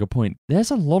and it's a very good point. There's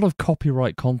a lot of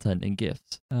copyright content in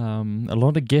GIFs. A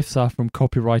lot of GIFs are from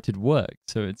copyrighted work.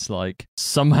 So it's like,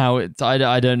 somehow,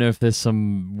 I don't know if there's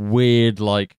some weird,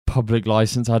 like, public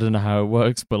license. I don't know how it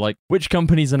works, but, like, which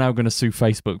companies are now going to sue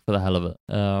Facebook for the hell of it?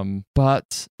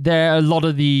 But there are a lot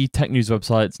of the tech news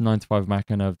websites, 9to5Mac,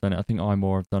 I know have done it. I think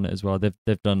iMore have done it as well.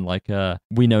 They've done, like,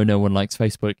 we know no one likes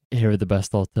Facebook. Here are the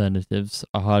best alternatives.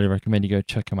 I highly recommend you go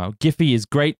check them out. Giphy is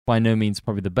great. By no means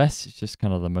probably the best. It's just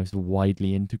kind of the most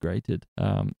widely integrated.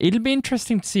 It'll be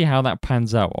interesting to see how that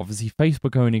pans out. Obviously,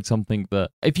 Facebook owning something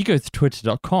that, if you go to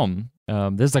twitter.com,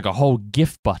 there's like a whole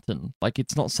GIF button. Like,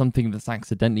 it's not something that's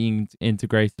accidentally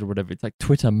integrated or whatever. It's like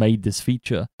Twitter made this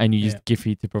feature and you used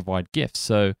Giphy to provide GIFs.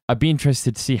 So I'd be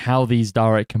interested to see how these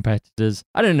direct competitors,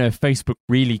 I don't know if Facebook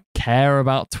really care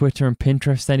about Twitter and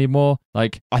Pinterest anymore.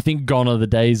 Like, I think gone are the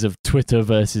days of Twitter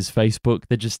versus Facebook.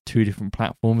 They're just two different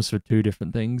platforms for two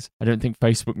different things. I don't think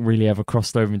Facebook really ever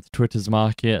crossed over into Twitter's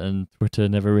market, and Twitter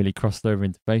never really crossed over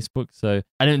into Facebook. So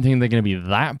I don't think they're going to be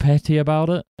that petty about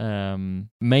it.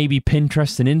 Maybe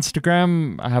Pinterest and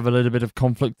Instagram have a little bit of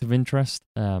conflict of interest.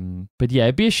 But yeah,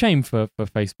 it'd be a shame for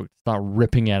Facebook to start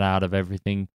ripping it out of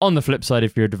everything. On the flip side,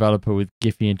 if you're a developer with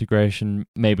Giphy integration,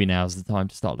 maybe now's the time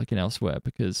to start looking elsewhere,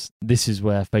 because this is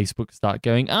where Facebook start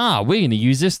going, we're going to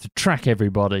use this to track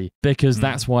everybody, because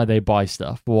that's why they buy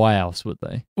stuff. Why else would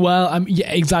they? Well,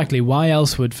 yeah, exactly. Why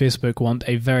else would Facebook want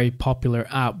a very popular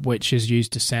app which is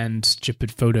used to send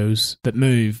stupid photos that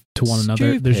move to one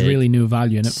another. There's really no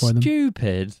value in it for them.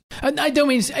 Stupid. And I don't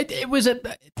mean it was a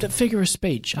figure of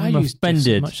speech. I'm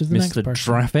offended, much as the Mr.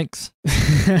 Graphics.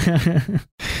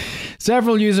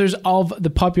 Several users of the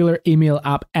popular email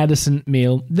app Edison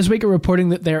Mail this week are reporting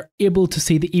that they're able to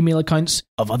see the email accounts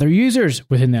of other users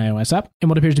within the iOS app in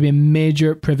what appears to be a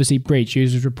major privacy breach.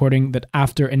 Users reporting that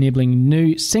after enabling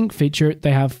new sync feature,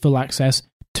 they have full access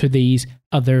to these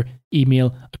other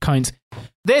email accounts.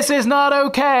 This is not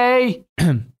okay.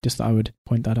 Just thought I would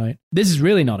point that out. This is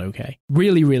really not okay.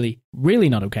 Really, really, really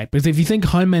not okay. Because if you think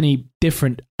how many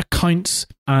different accounts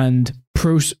and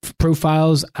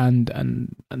profiles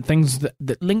and things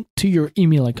that link to your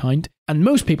email account, and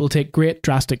most people take great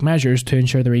drastic measures to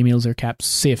ensure their emails are kept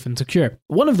safe and secure.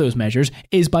 One of those measures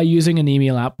is by using an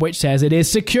email app which says it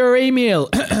is secure email.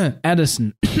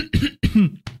 Edison.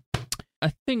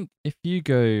 I think if you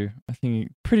go,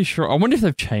 pretty sure. I wonder if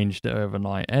they've changed it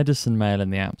overnight. Edison Mail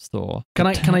in the App Store. Can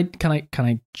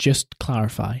I just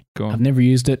clarify? Go on. I've never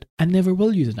used it. I never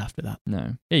will use it after that.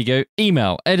 No. Here you go.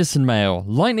 Email. Edison Mail.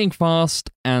 Lightning fast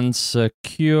and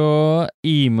secure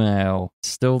email.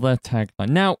 Still their tagline.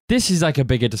 Now, this is like a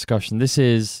bigger discussion. This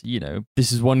is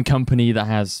one company that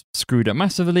has screwed up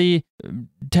massively.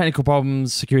 Technical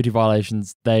problems, security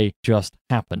violations, they just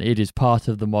happen. It is part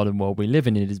of the modern world we live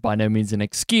in. It is by no means an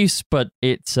excuse, but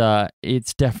it's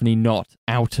definitely not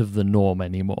out of the norm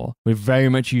anymore. We're very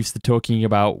much used to talking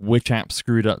about which app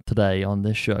screwed up today on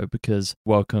this show because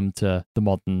welcome to the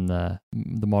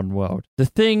modern world. The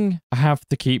thing I have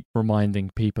to keep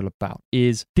reminding people about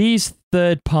is these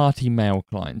third-party mail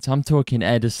clients. I'm talking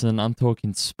Edison, I'm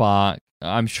talking Spark,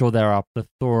 I'm sure there are a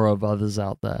plethora of others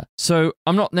out there. So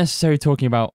I'm not necessarily talking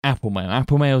about Apple Mail.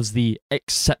 Apple Mail is the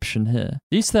exception here.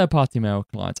 These third-party mail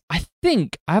clients, I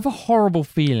have a horrible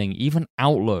feeling even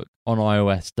Outlook on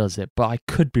iOS does it, but I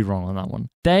could be wrong on that one.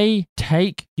 They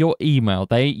take your email,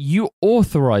 you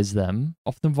authorize them,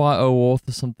 often via OAuth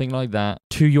or something like that,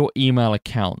 to your email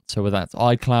account. So whether that's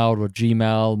iCloud or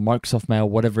Gmail, Microsoft Mail,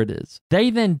 whatever it is.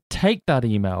 They then take that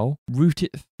email, route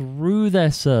it through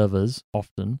their servers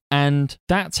often, and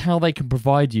that's how they can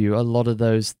provide you a lot of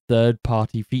those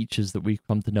third-party features that we've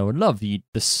come to know and love. The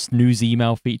snooze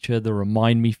email feature, the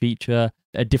remind me feature,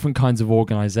 different kinds of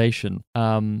organization,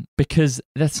 because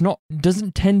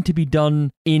doesn't tend to be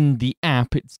done in the app.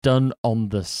 It's done on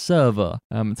the server.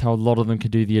 It's how a lot of them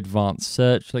can do the advanced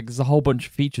search. Like there's a whole bunch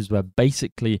of features where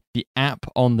basically the app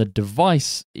on the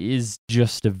device is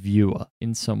just a viewer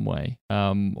in some way.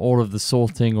 All of the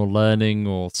sorting or learning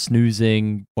or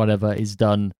snoozing, whatever, is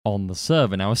done on the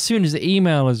server. Now, as soon as the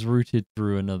email is routed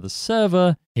through another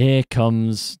server, here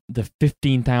comes the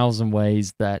 15,000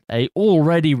 ways that a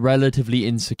already relatively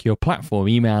insecure platform.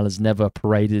 Email has never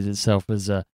paraded itself as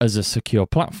a secure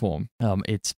platform.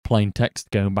 It's plain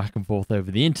text going back and forth over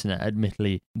the internet.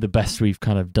 Admittedly, the best we've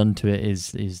kind of done to it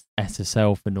is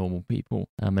SSL for normal people,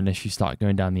 unless you start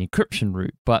going down the encryption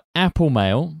route. But Apple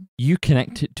Mail, you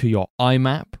connect it to your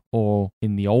IMAP, or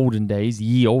in the olden days, to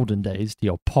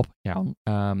your POP account,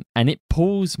 and it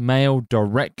pulls mail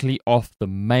directly off the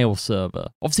mail server.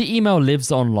 Obviously, email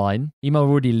lives online. Email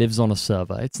already lives on a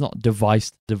server. It's not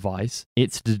device to device.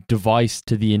 It's the device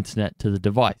to the internet to the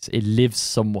device. It lives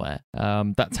somewhere.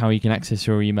 That's how you can access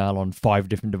your email on 5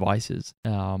 different devices.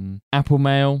 Apple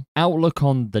Mail, Outlook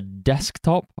on the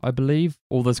desktop, I believe.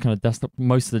 All those kind of desktop,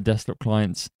 most of the desktop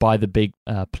clients by the big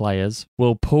players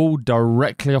will pull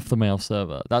directly off the mail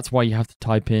server. That's why you have to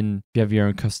type in, if you have your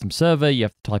own custom server, you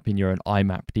have to type in your own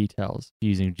IMAP details.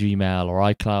 Using Gmail or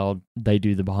iCloud, they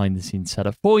do the behind the scenes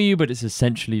setup for you, but it's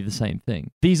essentially the same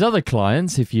thing. These other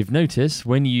clients, if you've noticed,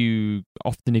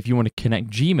 if you want to connect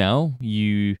Gmail,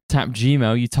 you tap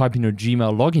Gmail, you type in your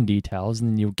Gmail login details, and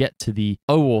then you'll get to the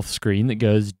OAuth screen that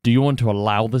goes, do you want to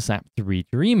allow this app to read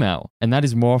your email? And that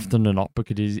is more often than not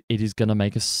because it is going to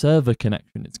make a server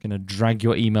connection. It's going to drag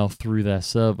your email through their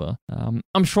server.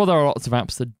 I'm sure there are lots of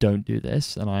apps that don't do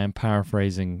this, and I am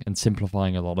paraphrasing and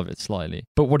simplifying a lot of it slightly.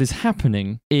 But what is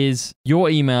happening is your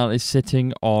email is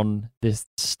sitting on this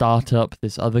startup,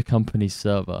 this other company's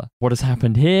server. What has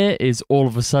happened here is all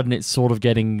of a sudden it's sort of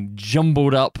getting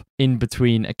jumbled up in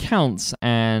between accounts,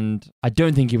 and I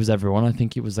don't think it was everyone. I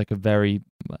think it was like a very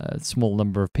small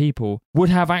number of people would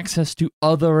have access to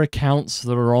other accounts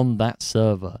that are on that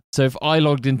server. So if I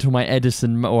logged into my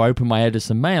Edison or open my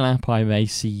Edison Mail app, I may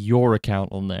see your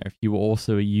account on there if you were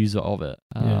also a user of it.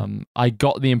 I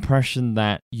got the impression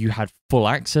that you had full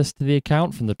access to the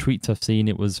account from the tweets I've seen.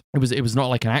 It was not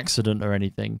like an accident or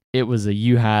anything. It was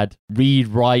you had read,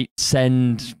 write,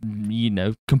 send,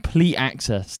 complete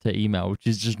access to email, which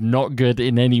is just not good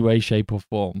in any way, shape, or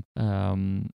form.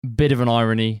 Bit of an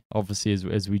irony, obviously,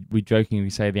 as we jokingly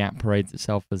say, the app parades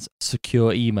itself as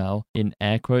secure email in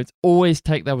air quotes. Always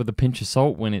take that with a pinch of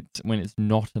salt when it's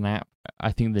not an app,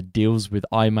 I think, that deals with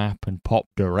IMAP and POP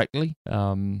directly,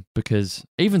 because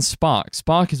even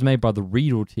Spark is made by the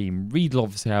Readle team. Readle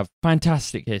obviously have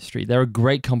fantastic history. They're a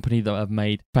great company that have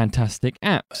made fantastic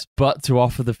apps, but to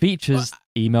offer the features,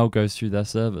 email goes through their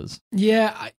servers.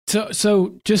 Yeah,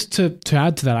 so just to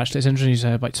add to that, actually, it's interesting you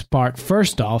said about Spark.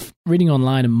 First off, reading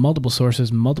online in multiple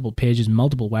sources, multiple pages,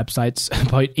 multiple websites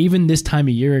about even this time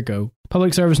a year ago,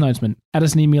 public service announcement.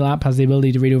 Edison Email app has the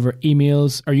ability to read over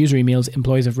emails or user emails.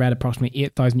 Employees have read approximately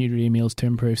 8,000 user emails to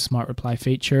improve smart reply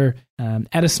feature.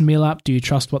 Edison Mail app, do you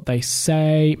trust what they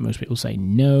say? Most people say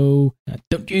no.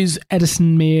 Don't use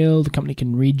Edison Mail. The company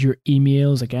can read your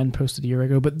emails. Again, posted a year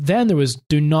ago. But then there was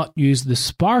do not use the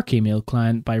Spark email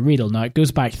client by Readle. Now, it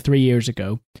goes back 3 years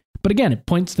ago. But again, it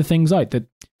points the things out that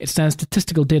it sends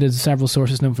statistical data to several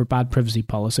sources known for bad privacy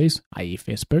policies, i.e.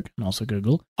 Facebook and also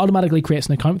Google, automatically creates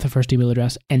an account with the first email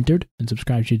address entered and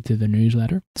subscribes you to their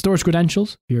newsletter, stores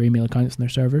credentials for your email accounts in their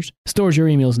servers, stores your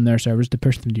emails in their servers to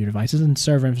push them to your devices, and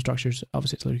server infrastructures,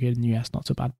 obviously it's located in the US, not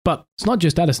so bad. But it's not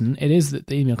just Edison, it is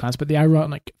the email clients, but the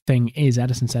ironic thing is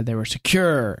Edison said they were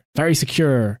secure, very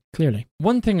secure, clearly.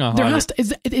 One thing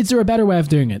is there a better way of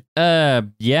doing it?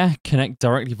 Yeah, connect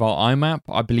directly via IMAP.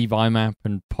 I believe IMAP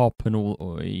and POP and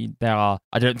all,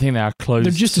 I don't think they are closed.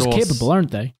 They're just source. as capable,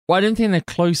 aren't they? Well, I don't think they're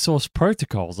closed source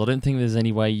protocols. I don't think there's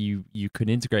any way you could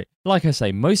integrate. Like I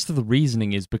say, most of the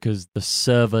reasoning is because the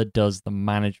server does the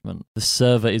management. The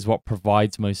server is what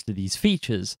provides most of these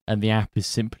features, and the app is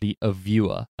simply a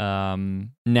viewer.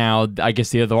 Now, I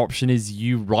guess the other option is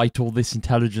you write all this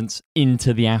intelligence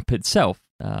into the app itself.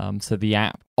 So the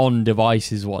app on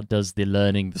device is what does the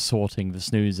learning, the sorting, the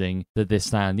snoozing, the this,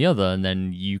 that, and the other, and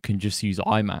then you can just use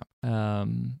IMAP.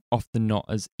 Often not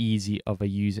as easy of a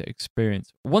user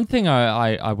experience. One thing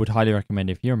I would highly recommend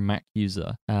if you're a Mac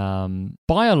user,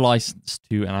 buy a license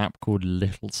to an app called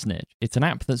Little Snitch. It's an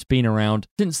app that's been around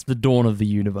since the dawn of the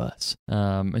universe.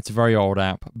 It's a very old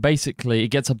app. Basically, it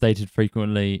gets updated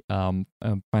frequently.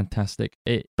 Fantastic.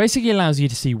 It basically allows you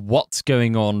to see what's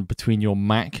going on between your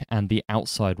Mac and the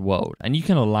outside world, and you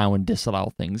can allow and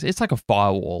disallow things. It's like a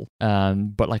firewall,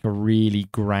 but like a really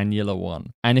granular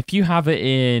one. And if you have it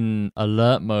in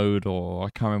alert mode, or I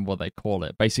can't remember what they call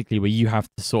it, basically where you have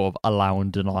to sort of allow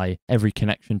and deny every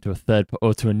connection to a third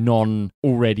or to a non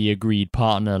already agreed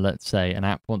partner, let's say an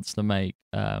app wants to make,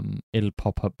 it'll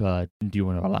pop up, do you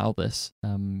want to allow this?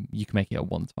 You can make it a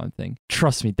one-time thing.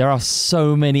 Trust me, there are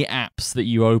so many apps that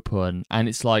you open and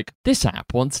it's like, this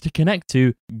app wants to connect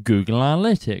to Google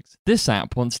Analytics. This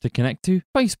app wants to connect to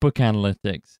Facebook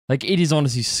Analytics. Like, it is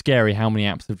honestly scary how many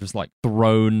apps have just like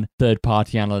thrown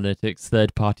third-party analytics,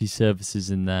 third-party services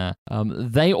in there.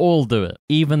 They all do it.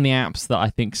 Even the apps that I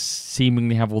think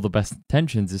seemingly have all the best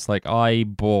intentions. It's like, I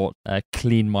bought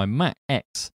Clean My Mac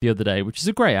X the other day, which is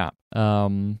a great app.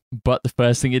 But the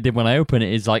first thing it did when I open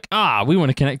it is like, we want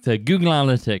to connect to Google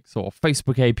Analytics or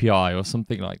Facebook API or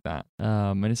something like that.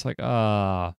 And it's like,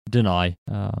 deny.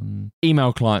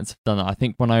 Email clients have done that. I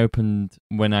think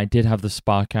when I did have the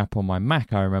Spark app on my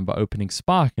Mac, I remember opening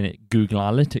Spark and Google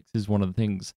Analytics is one of the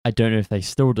things. I don't know if they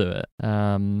still do it.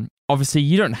 Obviously,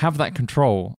 you don't have that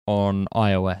control on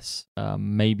iOS.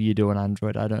 Maybe you do on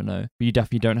Android, I don't know. But you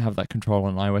definitely don't have that control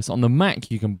on iOS. On the Mac,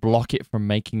 you can block it from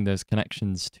making those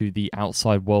connections to the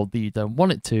outside world that you don't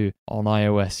want it to. On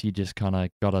iOS, you just kind of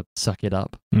got to suck it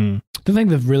up. I don't think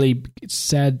they've really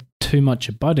said too much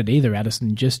about it either,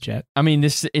 Edison, just yet. I mean,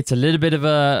 it's a little bit of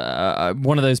a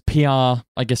one of those PR,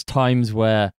 I guess, times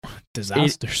where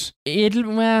disasters. It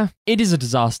is a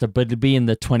disaster, but it'll be in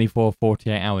the 24,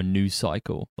 48-hour news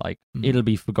cycle. Like, it'll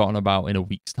be forgotten about in a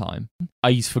week's time. I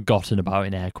use forgotten about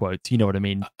in air quotes. You know what I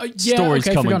mean? Stories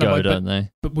come and go, don't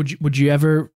they? But would you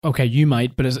ever? Okay, you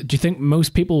might. But do you think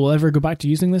most people will ever go back to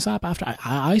using this app after?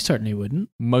 I certainly wouldn't.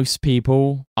 Most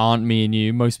people aren't me and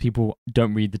you. Most people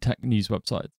don't read the tech news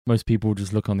websites. Most people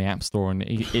just look on the App Store and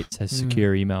it says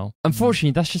secure email.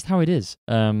 Unfortunately, that's just how it is.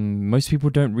 Most people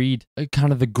don't read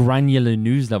kind of the granular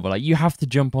news level. Like, you have to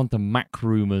jump onto Mac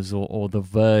Rumors or The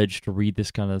Verge to read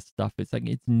this kind of stuff. It's like,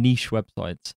 it's niche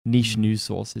websites, niche news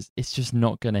sources. It's just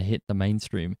not going to hit the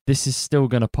mainstream. This is still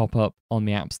going to pop up on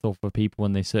the App Store for people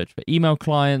when they search for email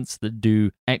clients that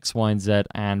do X, Y, and Z,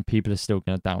 and people are still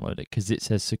going to download it because it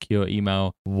says secure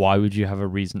email. Why would you have a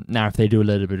reason? Now, if they do a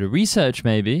little bit of research,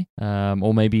 maybe,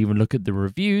 or maybe even look at the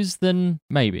reviews, then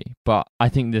maybe. But I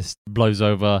think this blows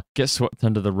over, gets swept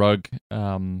under the rug.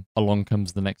 Along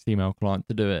comes the next female client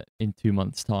to do it in 2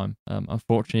 months' time.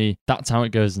 Unfortunately, that's how it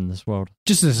goes in this world.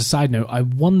 Just as a side note, I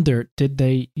wonder, did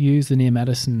they use the name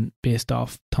Edison based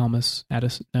off Thomas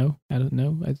Edison? No, I don't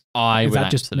know. I would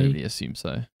that just absolutely assume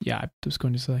so. Yeah, I was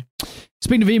going to say.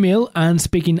 Speaking of email and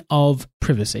speaking of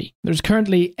privacy, there's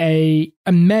currently a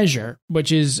measure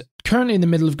which is currently in the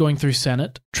middle of going through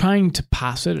Senate, trying to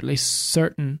pass it, at least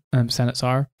certain Senates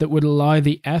are, that would allow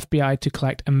the FBI to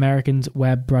collect Americans'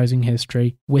 web browsing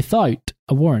history without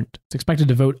a warrant. It's expected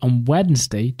to vote on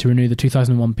Wednesday to renew the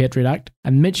 2001 Patriot Act,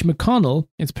 and Mitch McConnell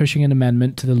is pushing an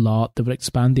amendment to the law that would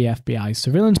expand the FBI's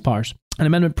surveillance powers. An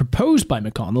amendment proposed by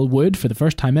McConnell would, for the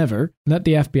first time ever, let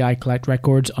the FBI collect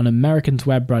records on Americans'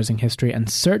 web browsing history and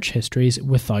search histories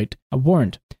without a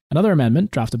warrant. Another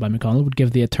amendment, drafted by McConnell, would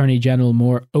give the Attorney General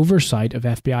more oversight of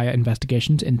FBI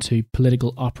investigations into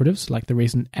political operatives, like the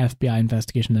recent FBI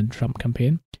investigation in the Trump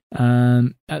campaign.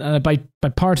 And a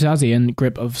bipartisan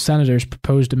group of senators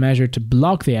proposed a measure to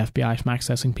block the FBI from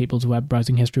accessing people's web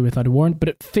browsing history without a warrant, but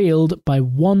it failed by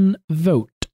one vote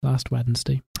last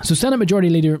Wednesday. So Senate Majority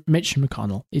Leader Mitch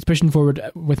McConnell is pushing forward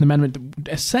with an amendment that would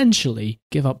essentially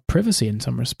give up privacy in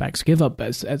some respects, give up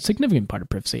a significant part of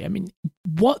privacy. I mean,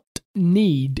 what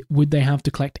need would they have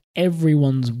to collect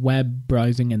everyone's web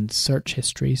browsing and search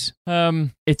histories?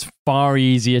 It's far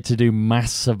easier to do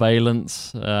mass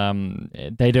surveillance.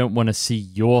 They don't want to see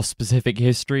your specific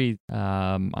history.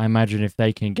 I imagine if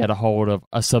they can get a hold of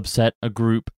a subset, a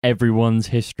group, everyone's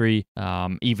history,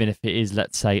 even if it is,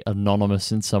 let's say,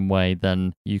 anonymous in some way,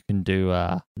 then you can do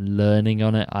learning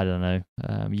on it. I don't know.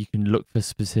 You can look for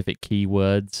specific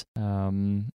keywords.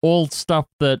 All stuff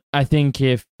that I think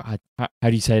how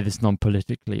do you say this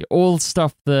non-politically? All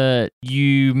stuff that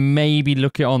you maybe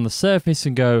look at on the surface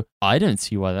and go, I don't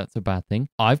see why that's a bad thing.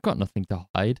 I've got nothing to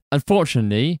hide.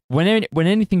 Unfortunately, when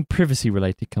anything privacy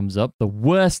related comes up, the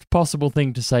worst possible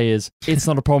thing to say is, it's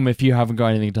not a problem if you haven't got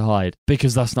anything to hide,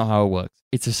 because that's not how it works.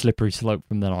 It's a slippery slope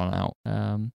from then on out.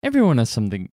 Everyone has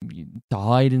something to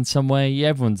hide in some way.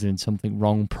 Everyone's doing something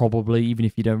wrong, probably, even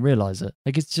if you don't realize it.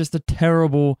 Like, it's just a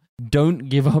terrible, don't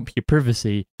give up your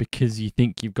privacy because you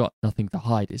think you've got nothing to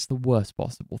hide. It's the worst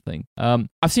possible thing.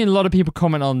 I've seen a lot of people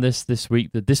comment on this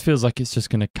week that this feels like it's just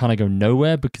going to kind of go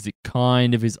nowhere because it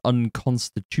kind of is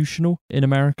unconstitutional in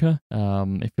America.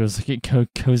 It feels like it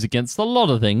goes against a lot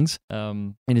of things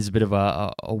and is a bit of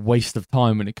a waste of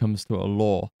time when it comes to a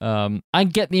law. I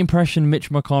get the impression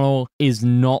Mitch McConnell is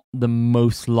not the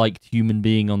most liked human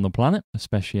being on the planet,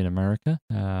 especially in America.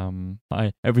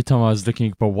 Every time I was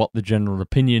looking for what the general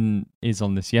opinion is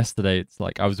on this yesterday, it's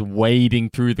like I was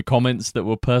wading through the comments that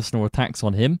were personal attacks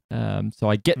on him. So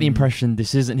I get the impression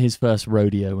this isn't his first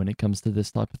rodeo when it comes to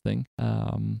this type of thing.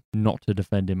 Not to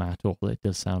defend him at all. It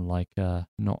does sound like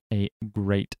not a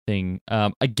great thing.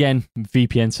 Again,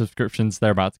 VPN subscriptions, they're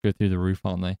about to go through the roof,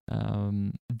 aren't they?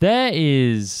 There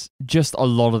is just a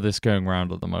lot of this going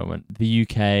around at the moment. The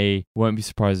UK won't be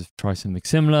surprised if they try something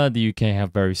similar. The UK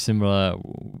have very similar,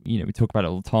 we talk about it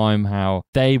all the time, how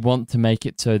they want to make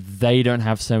it so they don't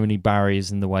have so many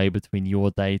barriers in the way between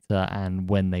your data and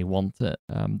when they want it.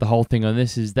 The whole thing on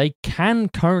this is they can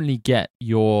currently get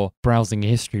your browsing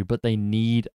history, but they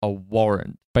need a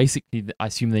warrant. Basically, I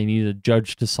assume they need a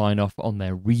judge to sign off on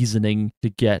their reasoning to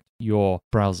get your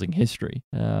browsing history.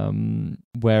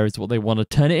 Whereas what they want to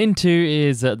turn it into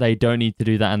is that they don't need to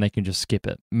do that and they can just skip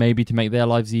it. Maybe to make their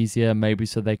lives easier, maybe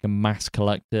so they can mass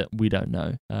collect it. We don't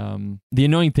know. The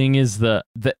annoying thing is that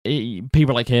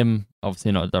people like him,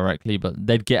 obviously not directly, but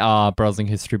they'd get our browsing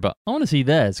history, but I want to see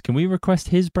theirs. Can we request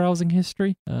his browsing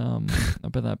history? I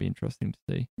bet that'd be interesting to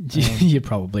see. You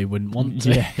probably wouldn't want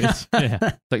to. Yeah, it's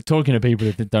like talking to people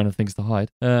who don't have things to hide.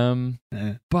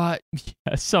 But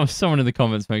yeah, someone in the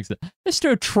comments makes it, let's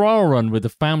do a trial run with the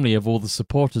family of all the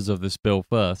supporters of this bill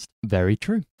first. Very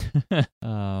true. This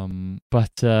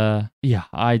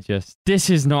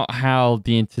is not how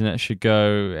the internet should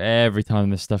go. Every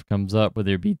time this stuff comes up,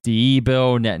 whether it be DE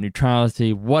bill, net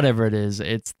neutrality, whatever it is,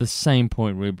 it's the same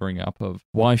point we bring up of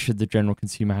why should the general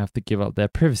consumer have to give up their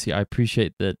privacy? I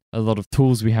appreciate that a lot of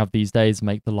tools we have these days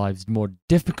make the lives more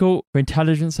difficult for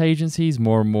intelligence agencies,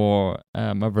 more and more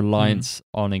a reliance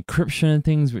on encryption and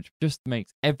things, which just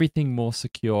makes everything more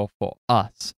secure for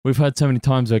us. We've heard so many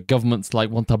times where governments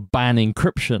want to ban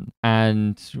encryption,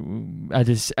 and at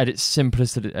its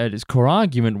simplest, at its core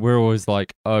argument, we're always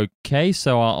like, okay,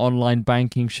 so our online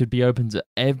banking should be open to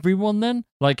everyone then?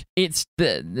 Like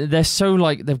they're so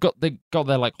like they've got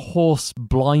their like horse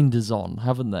blinders on,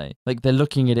 haven't they? Like they're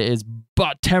looking at it as,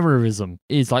 but terrorism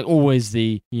is like always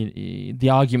the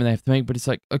argument they have to make. But it's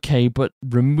like, okay, but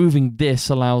removing this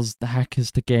allows the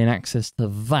hackers to gain access to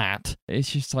that.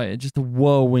 It's just like just a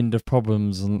whirlwind of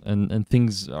problems and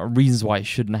things, reasons why it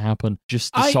shouldn't happen,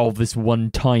 just to solve this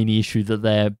one tiny issue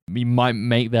that might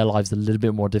make their lives a little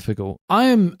bit more difficult.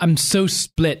 I'm so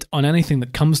split on anything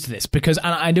that comes to this, because, and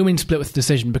I don't mean split with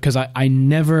decision, because I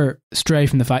never stray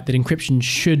from the fact that encryption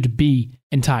should be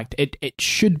intact. It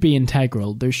should be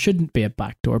integral. There shouldn't be a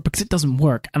backdoor, because it doesn't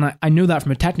work. And I know that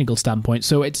from a technical standpoint.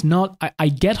 So it's not, I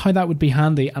get how that would be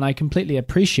handy, and I completely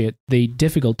appreciate the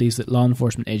difficulties that law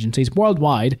enforcement agencies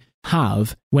worldwide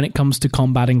have when it comes to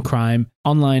combating crime,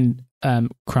 online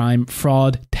crime,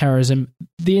 fraud, terrorism,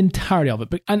 the entirety of it.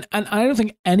 But and I don't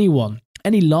think any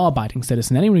law-abiding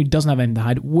citizen, anyone who doesn't have anything to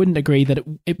hide, wouldn't agree that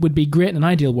it would be great in an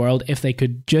ideal world if they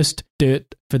could just do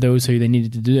it for those who they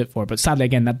needed to do it for. But sadly,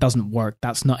 again, that doesn't work.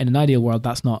 That's not, in an ideal world,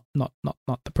 that's not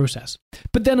the process.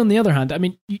 But then on the other hand, I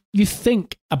mean, you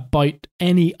think about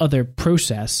any other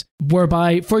process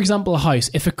whereby, for example, a house,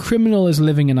 if a criminal is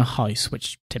living in a house,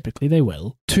 which typically they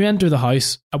will, to enter the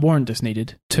house, a warrant is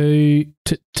needed. To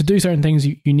do certain things,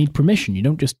 you need permission. You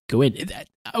don't just go in.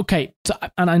 Okay, so,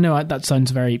 and I know that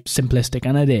sounds very simplistic,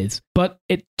 and it is, but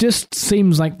it just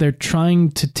seems like they're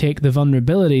trying to take the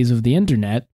vulnerabilities of the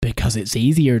internet because it's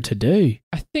easier to do.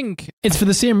 I think it's for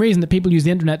the same reason that people use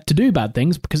the internet to do bad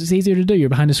things, because it's easier to do. You're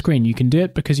behind a screen. You can do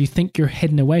it because you think you're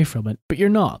hidden away from it, but you're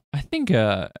not. I think,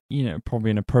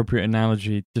 probably an appropriate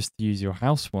analogy, just to use your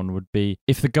house one, would be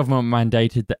if the government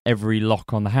mandated that every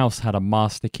lock on the house had a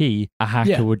master key, a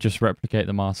hacker would just replicate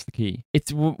the master key.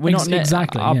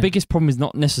 Exactly. Our biggest problem is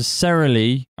not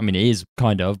necessarily, I mean, it is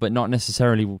kind of, but not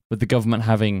necessarily with the government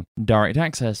having direct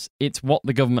access. It's what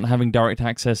the government having direct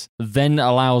access then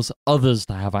allows others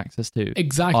to have access to.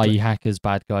 Exactly. i.e. hackers,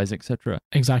 bad guys, etc.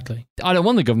 Exactly. I don't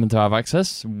want the government to have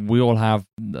access. We all have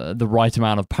the right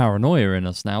amount of paranoia in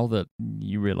us now that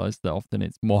you realise that often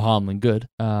it's more harm than good.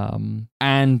 And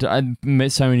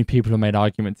so many people have made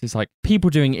arguments. It's like people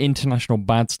doing international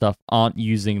bad stuff aren't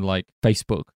using like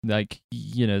Facebook. Like,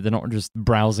 they're not just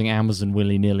browsing Amazon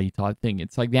willy-nilly type thing.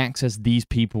 It's like the access these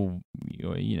people,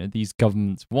 these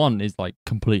governments want is like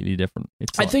completely different.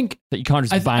 It's like, I think that you can't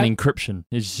just ban encryption.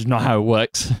 It's just not how it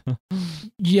works.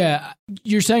 Yeah,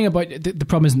 you're saying about the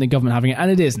problem isn't the government having it, and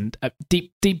it isn't.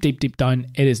 Deep down,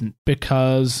 it isn't,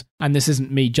 because, and this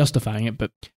isn't me justifying it,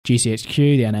 but GCHQ,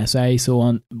 the NSA, so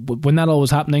on, when that all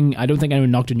was happening, I don't think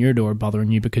anyone knocked on your door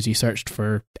bothering you because you searched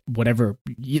for whatever,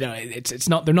 it's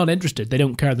not, they're not interested, they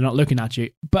don't care, they're not looking at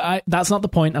you. But that's not the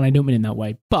point, and I don't mean in that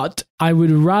way. But I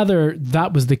would rather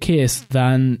that was the case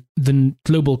than the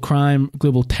global crime,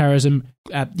 global terrorism,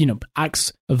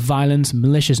 acts of violence,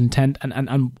 malicious intent,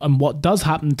 and what does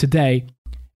happen today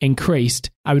increased.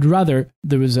 I would rather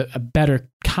there was a better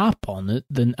cap on it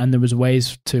and there was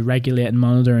ways to regulate and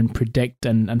monitor and predict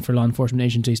and for law enforcement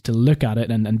agencies to look at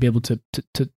it and be able to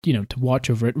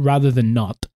watch over it rather than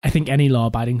not. I think any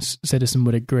law-abiding citizen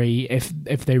would agree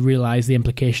if they realize the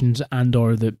implications and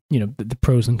or the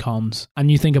pros and cons,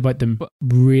 and you think about them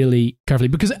really carefully.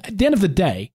 Because at the end of the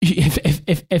day,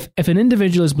 if an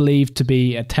individual is believed to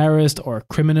be a terrorist or a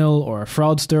criminal or a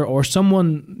fraudster or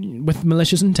someone with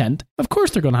malicious intent, of course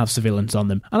they're going to have surveillance on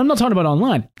them. And I'm not talking about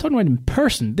online, I'm talking about in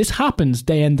person. This happens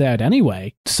day in, day out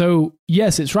anyway. So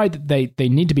yes, it's right that they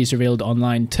need to be surveilled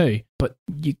online too, but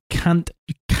you can't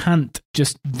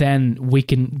just then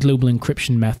weaken global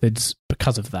encryption methods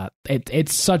because of that.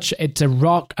 It's a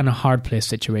rock and a hard place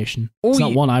situation. It's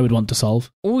not one I would want to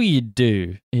solve. All you'd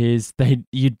do is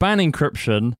you'd ban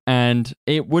encryption, and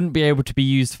it wouldn't be able to be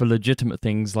used for legitimate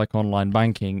things like online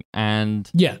banking. And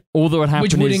all that would happen,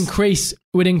 which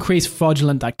would increase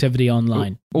fraudulent activity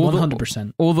online.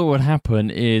 100%. All that would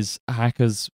happen is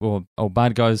hackers or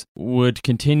bad guys would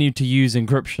continue to use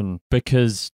encryption,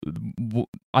 because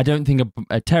I don't think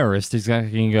a terrorist is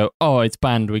going to go, oh, it's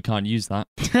banned, we can't use that.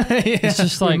 It's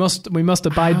just like, we must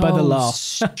abide by the law.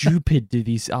 Stupid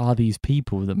are these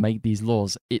people that make these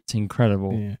laws? It's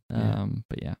incredible.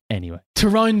 But yeah, anyway. To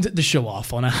round the show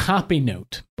off on a happy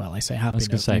note, well, I say happy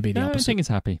note, maybe the opposite. I think it's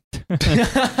happy.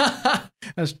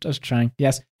 I was trying.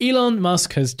 Yes, Elon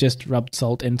Musk has just rubbed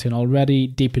salt into an already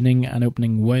deepening and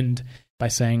opening wound by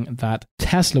saying that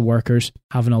Tesla workers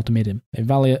have an ultimatum. They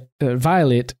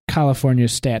violate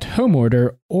California's stay-at-home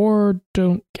order or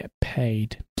don't get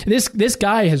paid. This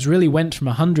guy has really went from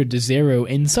 100 to 0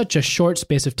 in such a short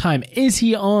space of time. Is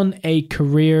he on a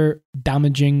career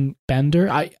damaging bender?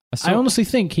 I honestly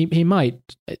think he might.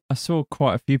 I saw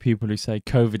quite a few people who say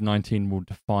COVID-19 will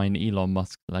define Elon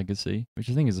Musk's legacy, which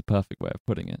I think is a perfect way of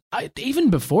putting it. Even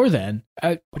before then.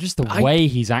 Just the way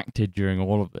he's acted during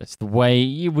all of this. The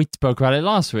way, we spoke about it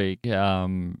last week,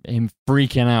 him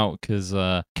freaking out because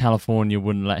California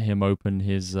wouldn't let him open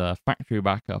his factory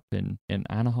back up in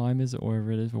Anaheim, is it, or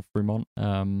wherever it is, or Fremont.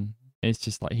 It's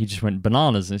just like he just went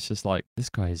bananas. And it's just like, this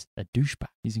guy is a douchebag.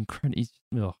 He's incredible.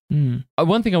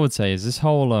 One thing I would say is this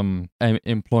whole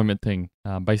employment thing,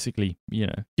 basically,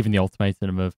 given the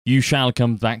ultimatum of you shall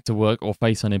come back to work or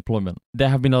face unemployment. There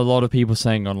have been a lot of people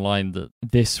saying online that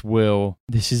this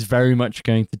is very much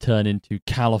going to turn into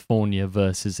California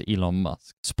versus Elon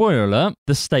Musk. Spoiler alert,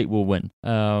 the state will win.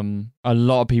 A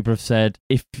lot of people have said,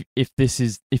 if this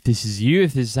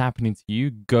is happening to you,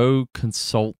 go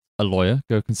consult a lawyer,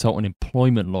 go consult an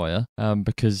employment lawyer,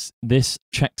 because this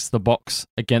checks the box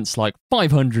against like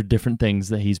 500 different things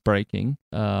that he's breaking,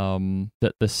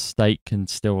 that the state can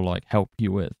still like help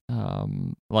you with.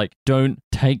 Like, don't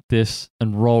take this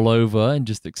and roll over and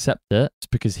just accept it. It's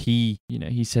because he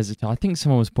says it. I think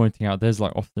someone was pointing out there's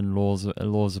like often laws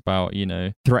about,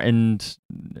 threatened,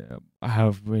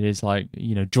 however it is, like,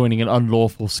 joining an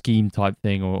unlawful scheme type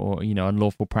thing, or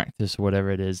unlawful practice or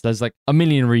whatever it is. There's like a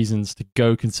million reasons to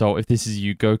go consult. If this is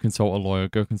you, go consult a lawyer,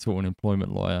 go consult an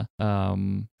employment lawyer,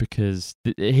 because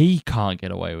he can't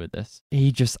get away with this.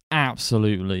 He just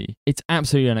it's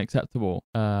absolutely unacceptable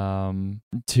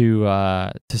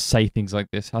to say things like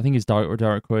this. I think his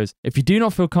direct quote is, if you do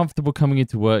not feel comfortable coming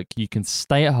into work, you can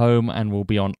stay at home and will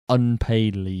be on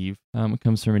unpaid leave. It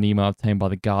comes from an email obtained by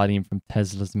The Guardian from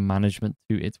Tesla's management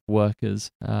to its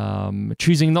workers.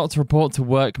 Choosing not to report to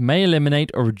work may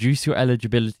eliminate or reduce your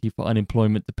eligibility for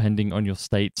unemployment depending on your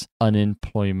state's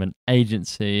unemployment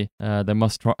agency.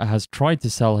 Has tried to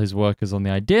sell his workers on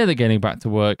the idea that getting back to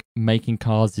work, making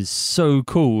cars is so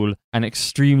cool, an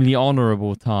extremely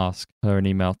honorable task, per an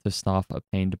email to staff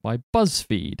obtained by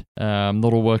BuzzFeed.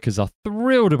 Not all workers are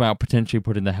thrilled about potentially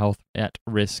putting their health at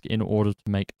risk in order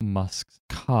to make Musk's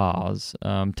cars.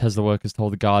 Tesla workers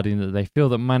told The Guardian that they feel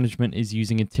that management is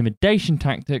using intimidation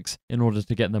tactics in order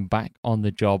to get them back on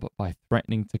the job by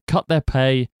threatening to cut their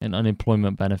pay and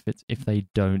unemployment benefits if they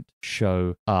don't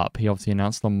show up. He obviously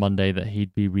announced on Monday that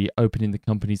he'd be reopening the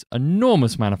company's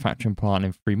enormous manufacturing plant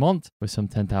in Fremont, where some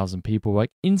 10,000 people work,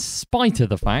 in spite of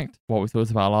the fact, what we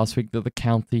talked about last week, that the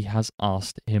county has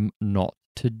asked him not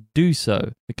to do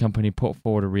so. The company put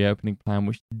forward a reopening plan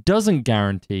which doesn't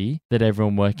guarantee that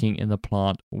everyone working in the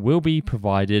plant will be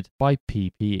provided by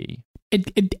PPE.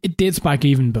 It dates back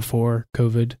even before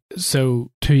COVID.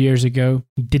 So 2 years ago,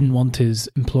 he didn't want his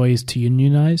employees to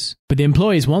unionize, but the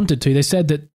employees wanted to. They said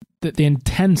that the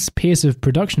intense pace of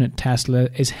production at Tesla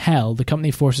is hell. The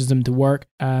company forces them to work.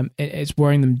 It's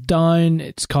wearing them down.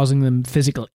 It's causing them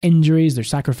physical injuries. They're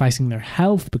sacrificing their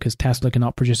health because Tesla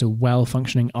cannot produce a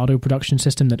well-functioning auto production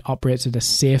system that operates at a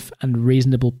safe and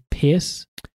reasonable pace.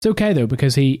 It's okay, though,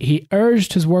 because he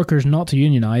urged his workers not to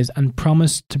unionize and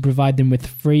promised to provide them with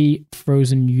free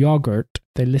frozen yogurt.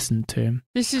 They listened to him.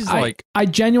 This is I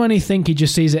genuinely think he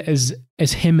just sees it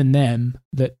as him and them,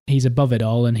 that he's above it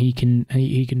all and he can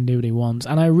do what he wants.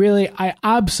 And I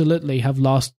absolutely have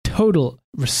lost total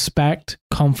respect,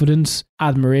 confidence,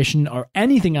 admiration, or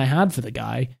anything I had for the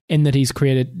guy, in that he's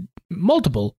created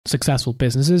multiple successful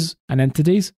businesses and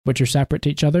entities which are separate to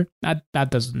each other. That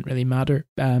doesn't really matter.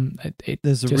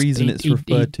 There's a reason it's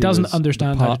referred to. He doesn't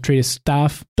understand how to treat his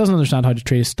staff. Doesn't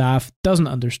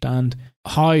understand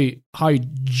how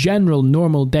general,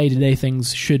 normal day-to-day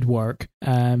things should work.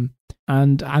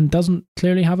 And doesn't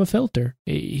clearly have a filter.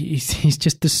 He's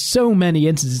just, there's so many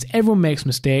instances. Everyone makes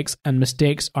mistakes, and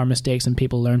mistakes are mistakes, and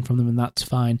people learn from them, and that's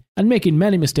fine. And making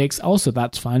many mistakes, also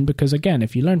that's fine, because again,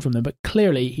 if you learn from them, but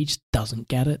clearly he just doesn't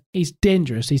get it. He's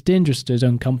dangerous. He's dangerous to his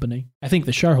own company. I think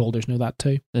the shareholders know that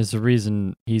too. There's a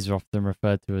reason he's often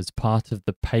referred to as part of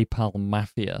the PayPal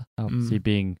mafia. Obviously,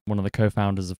 being one of the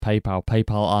co-founders of PayPal.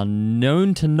 PayPal are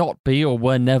known to not be, or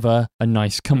were never, a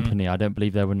nice company. I don't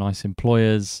believe they were nice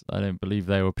employers. I don't believe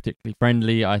they were particularly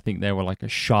friendly. I think they were like a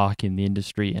shark in the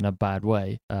industry in a bad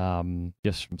way,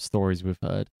 just from stories we've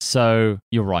heard. So also,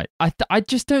 you're right. I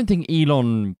just don't think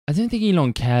Elon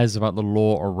cares about the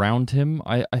law around him.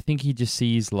 I think he just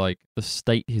sees like the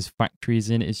state his factory is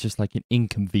in is just like an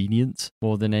inconvenience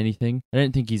more than anything. I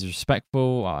don't think he's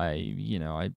respectful.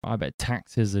 I bet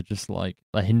taxes are just like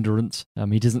a hindrance.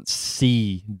 He doesn't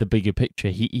see the bigger picture.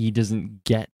 He doesn't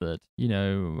get that,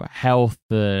 health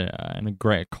and a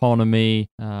great economy,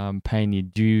 paying your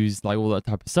dues, like all that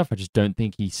type of stuff. I just don't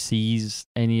think he sees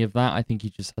any of that. I think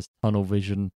he just has tunnel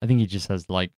vision. I think he just has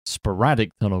like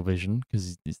sporadic tunnel vision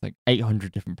because it's like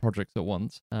 800 different projects at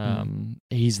once.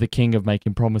 He's the king of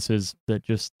making promises that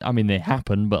just, they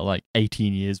happen, but like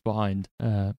 18 years behind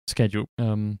schedule.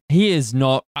 He is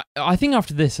not, I think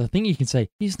after this, I think you can say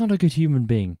he's not a good human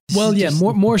being. Well, yeah,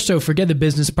 more so, forget the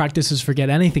business practices,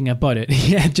 forget anything about it.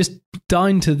 Yeah, just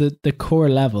down to the core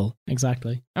level.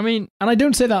 Exactly. And I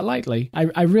don't say that lightly.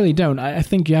 I really don't. I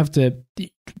think you have to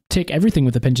take everything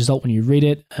with a pinch of salt when you read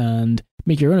it and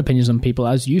make your own opinions on people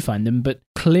as you find them, but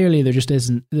clearly there's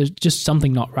just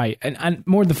something not right. And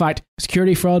more the fact,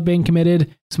 security fraud being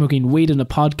committed, smoking weed in a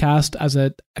podcast as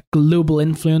a global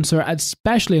influencer,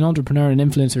 especially an entrepreneur and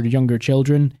influencer to younger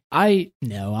children. I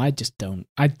just don't.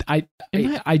 I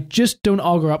just don't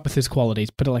augur up with his qualities,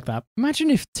 put it like that. Imagine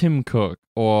if Tim Cook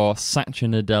or Satya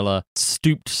Nadella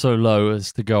stooped so low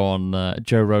as to go on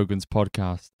Joe Rogan's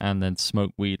podcast and then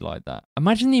smoke weed like that.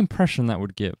 Imagine the impression that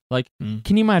would give. Like,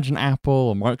 can you imagine Apple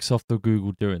or Microsoft or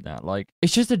Google doing that? Like,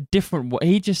 it's just a different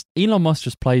way. Elon Musk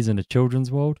just plays in a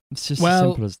children's world. It's just as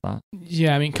simple as that.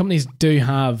 Yeah, companies do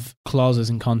have clauses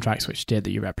in contracts which state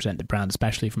that you represent the brand,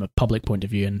 especially from a public point of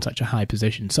view in such a high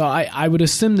position. So I would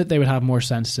assume that they would have more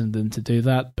sense in them to do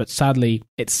that. But sadly,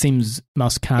 it seems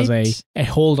Musk has a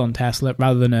hold on Tesla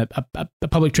rather than a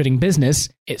public trading business.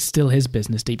 It's still his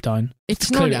business deep down. It's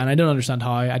clearly, and I don't understand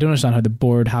how. I don't understand how the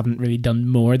board haven't really done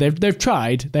more. They've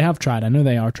tried. They have tried. I know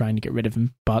they are trying to get rid of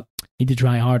him, but need to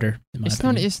try harder.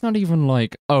 It's not even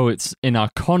like, it's in our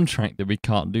contract that we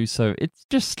can't do so. It's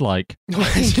just like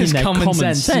it's just common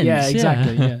sense. Yeah,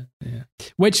 exactly. Yeah.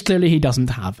 Which clearly he doesn't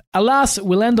have. Alas,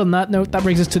 we'll end on that note. That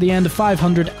brings us to the end of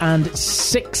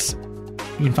 506.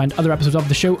 You can find other episodes of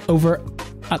the show over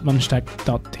at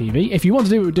munchtech.tv. If you want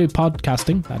to do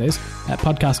podcasting, that is, at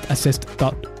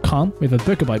podcastassist.com. We have a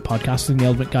book about podcasting, The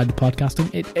Ultimate Guide to Podcasting.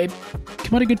 It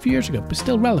came out a good few years ago, but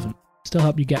still relevant. Still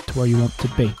help you get to where you want to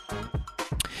be.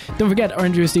 Don't forget our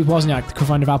interview with Steve Wozniak, the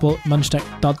co-founder of Apple,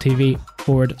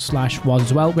 munchtech.tv/was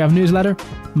as well. We have a newsletter,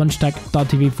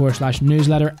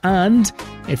 munchtech.tv/newsletter. And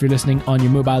if you're listening on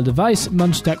your mobile device,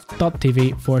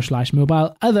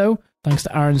 munchtech.tv/mobile. Although, thanks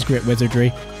to Aaron's great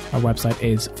wizardry, our website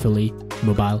is fully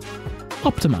mobile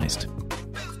optimized.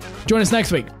 Join us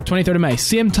next week, 23rd of May.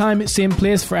 Same time, same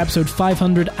place for episode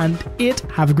 508.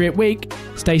 Have a great week.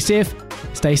 Stay safe,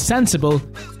 stay sensible.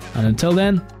 And until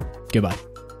then, goodbye.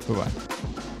 Bye-bye.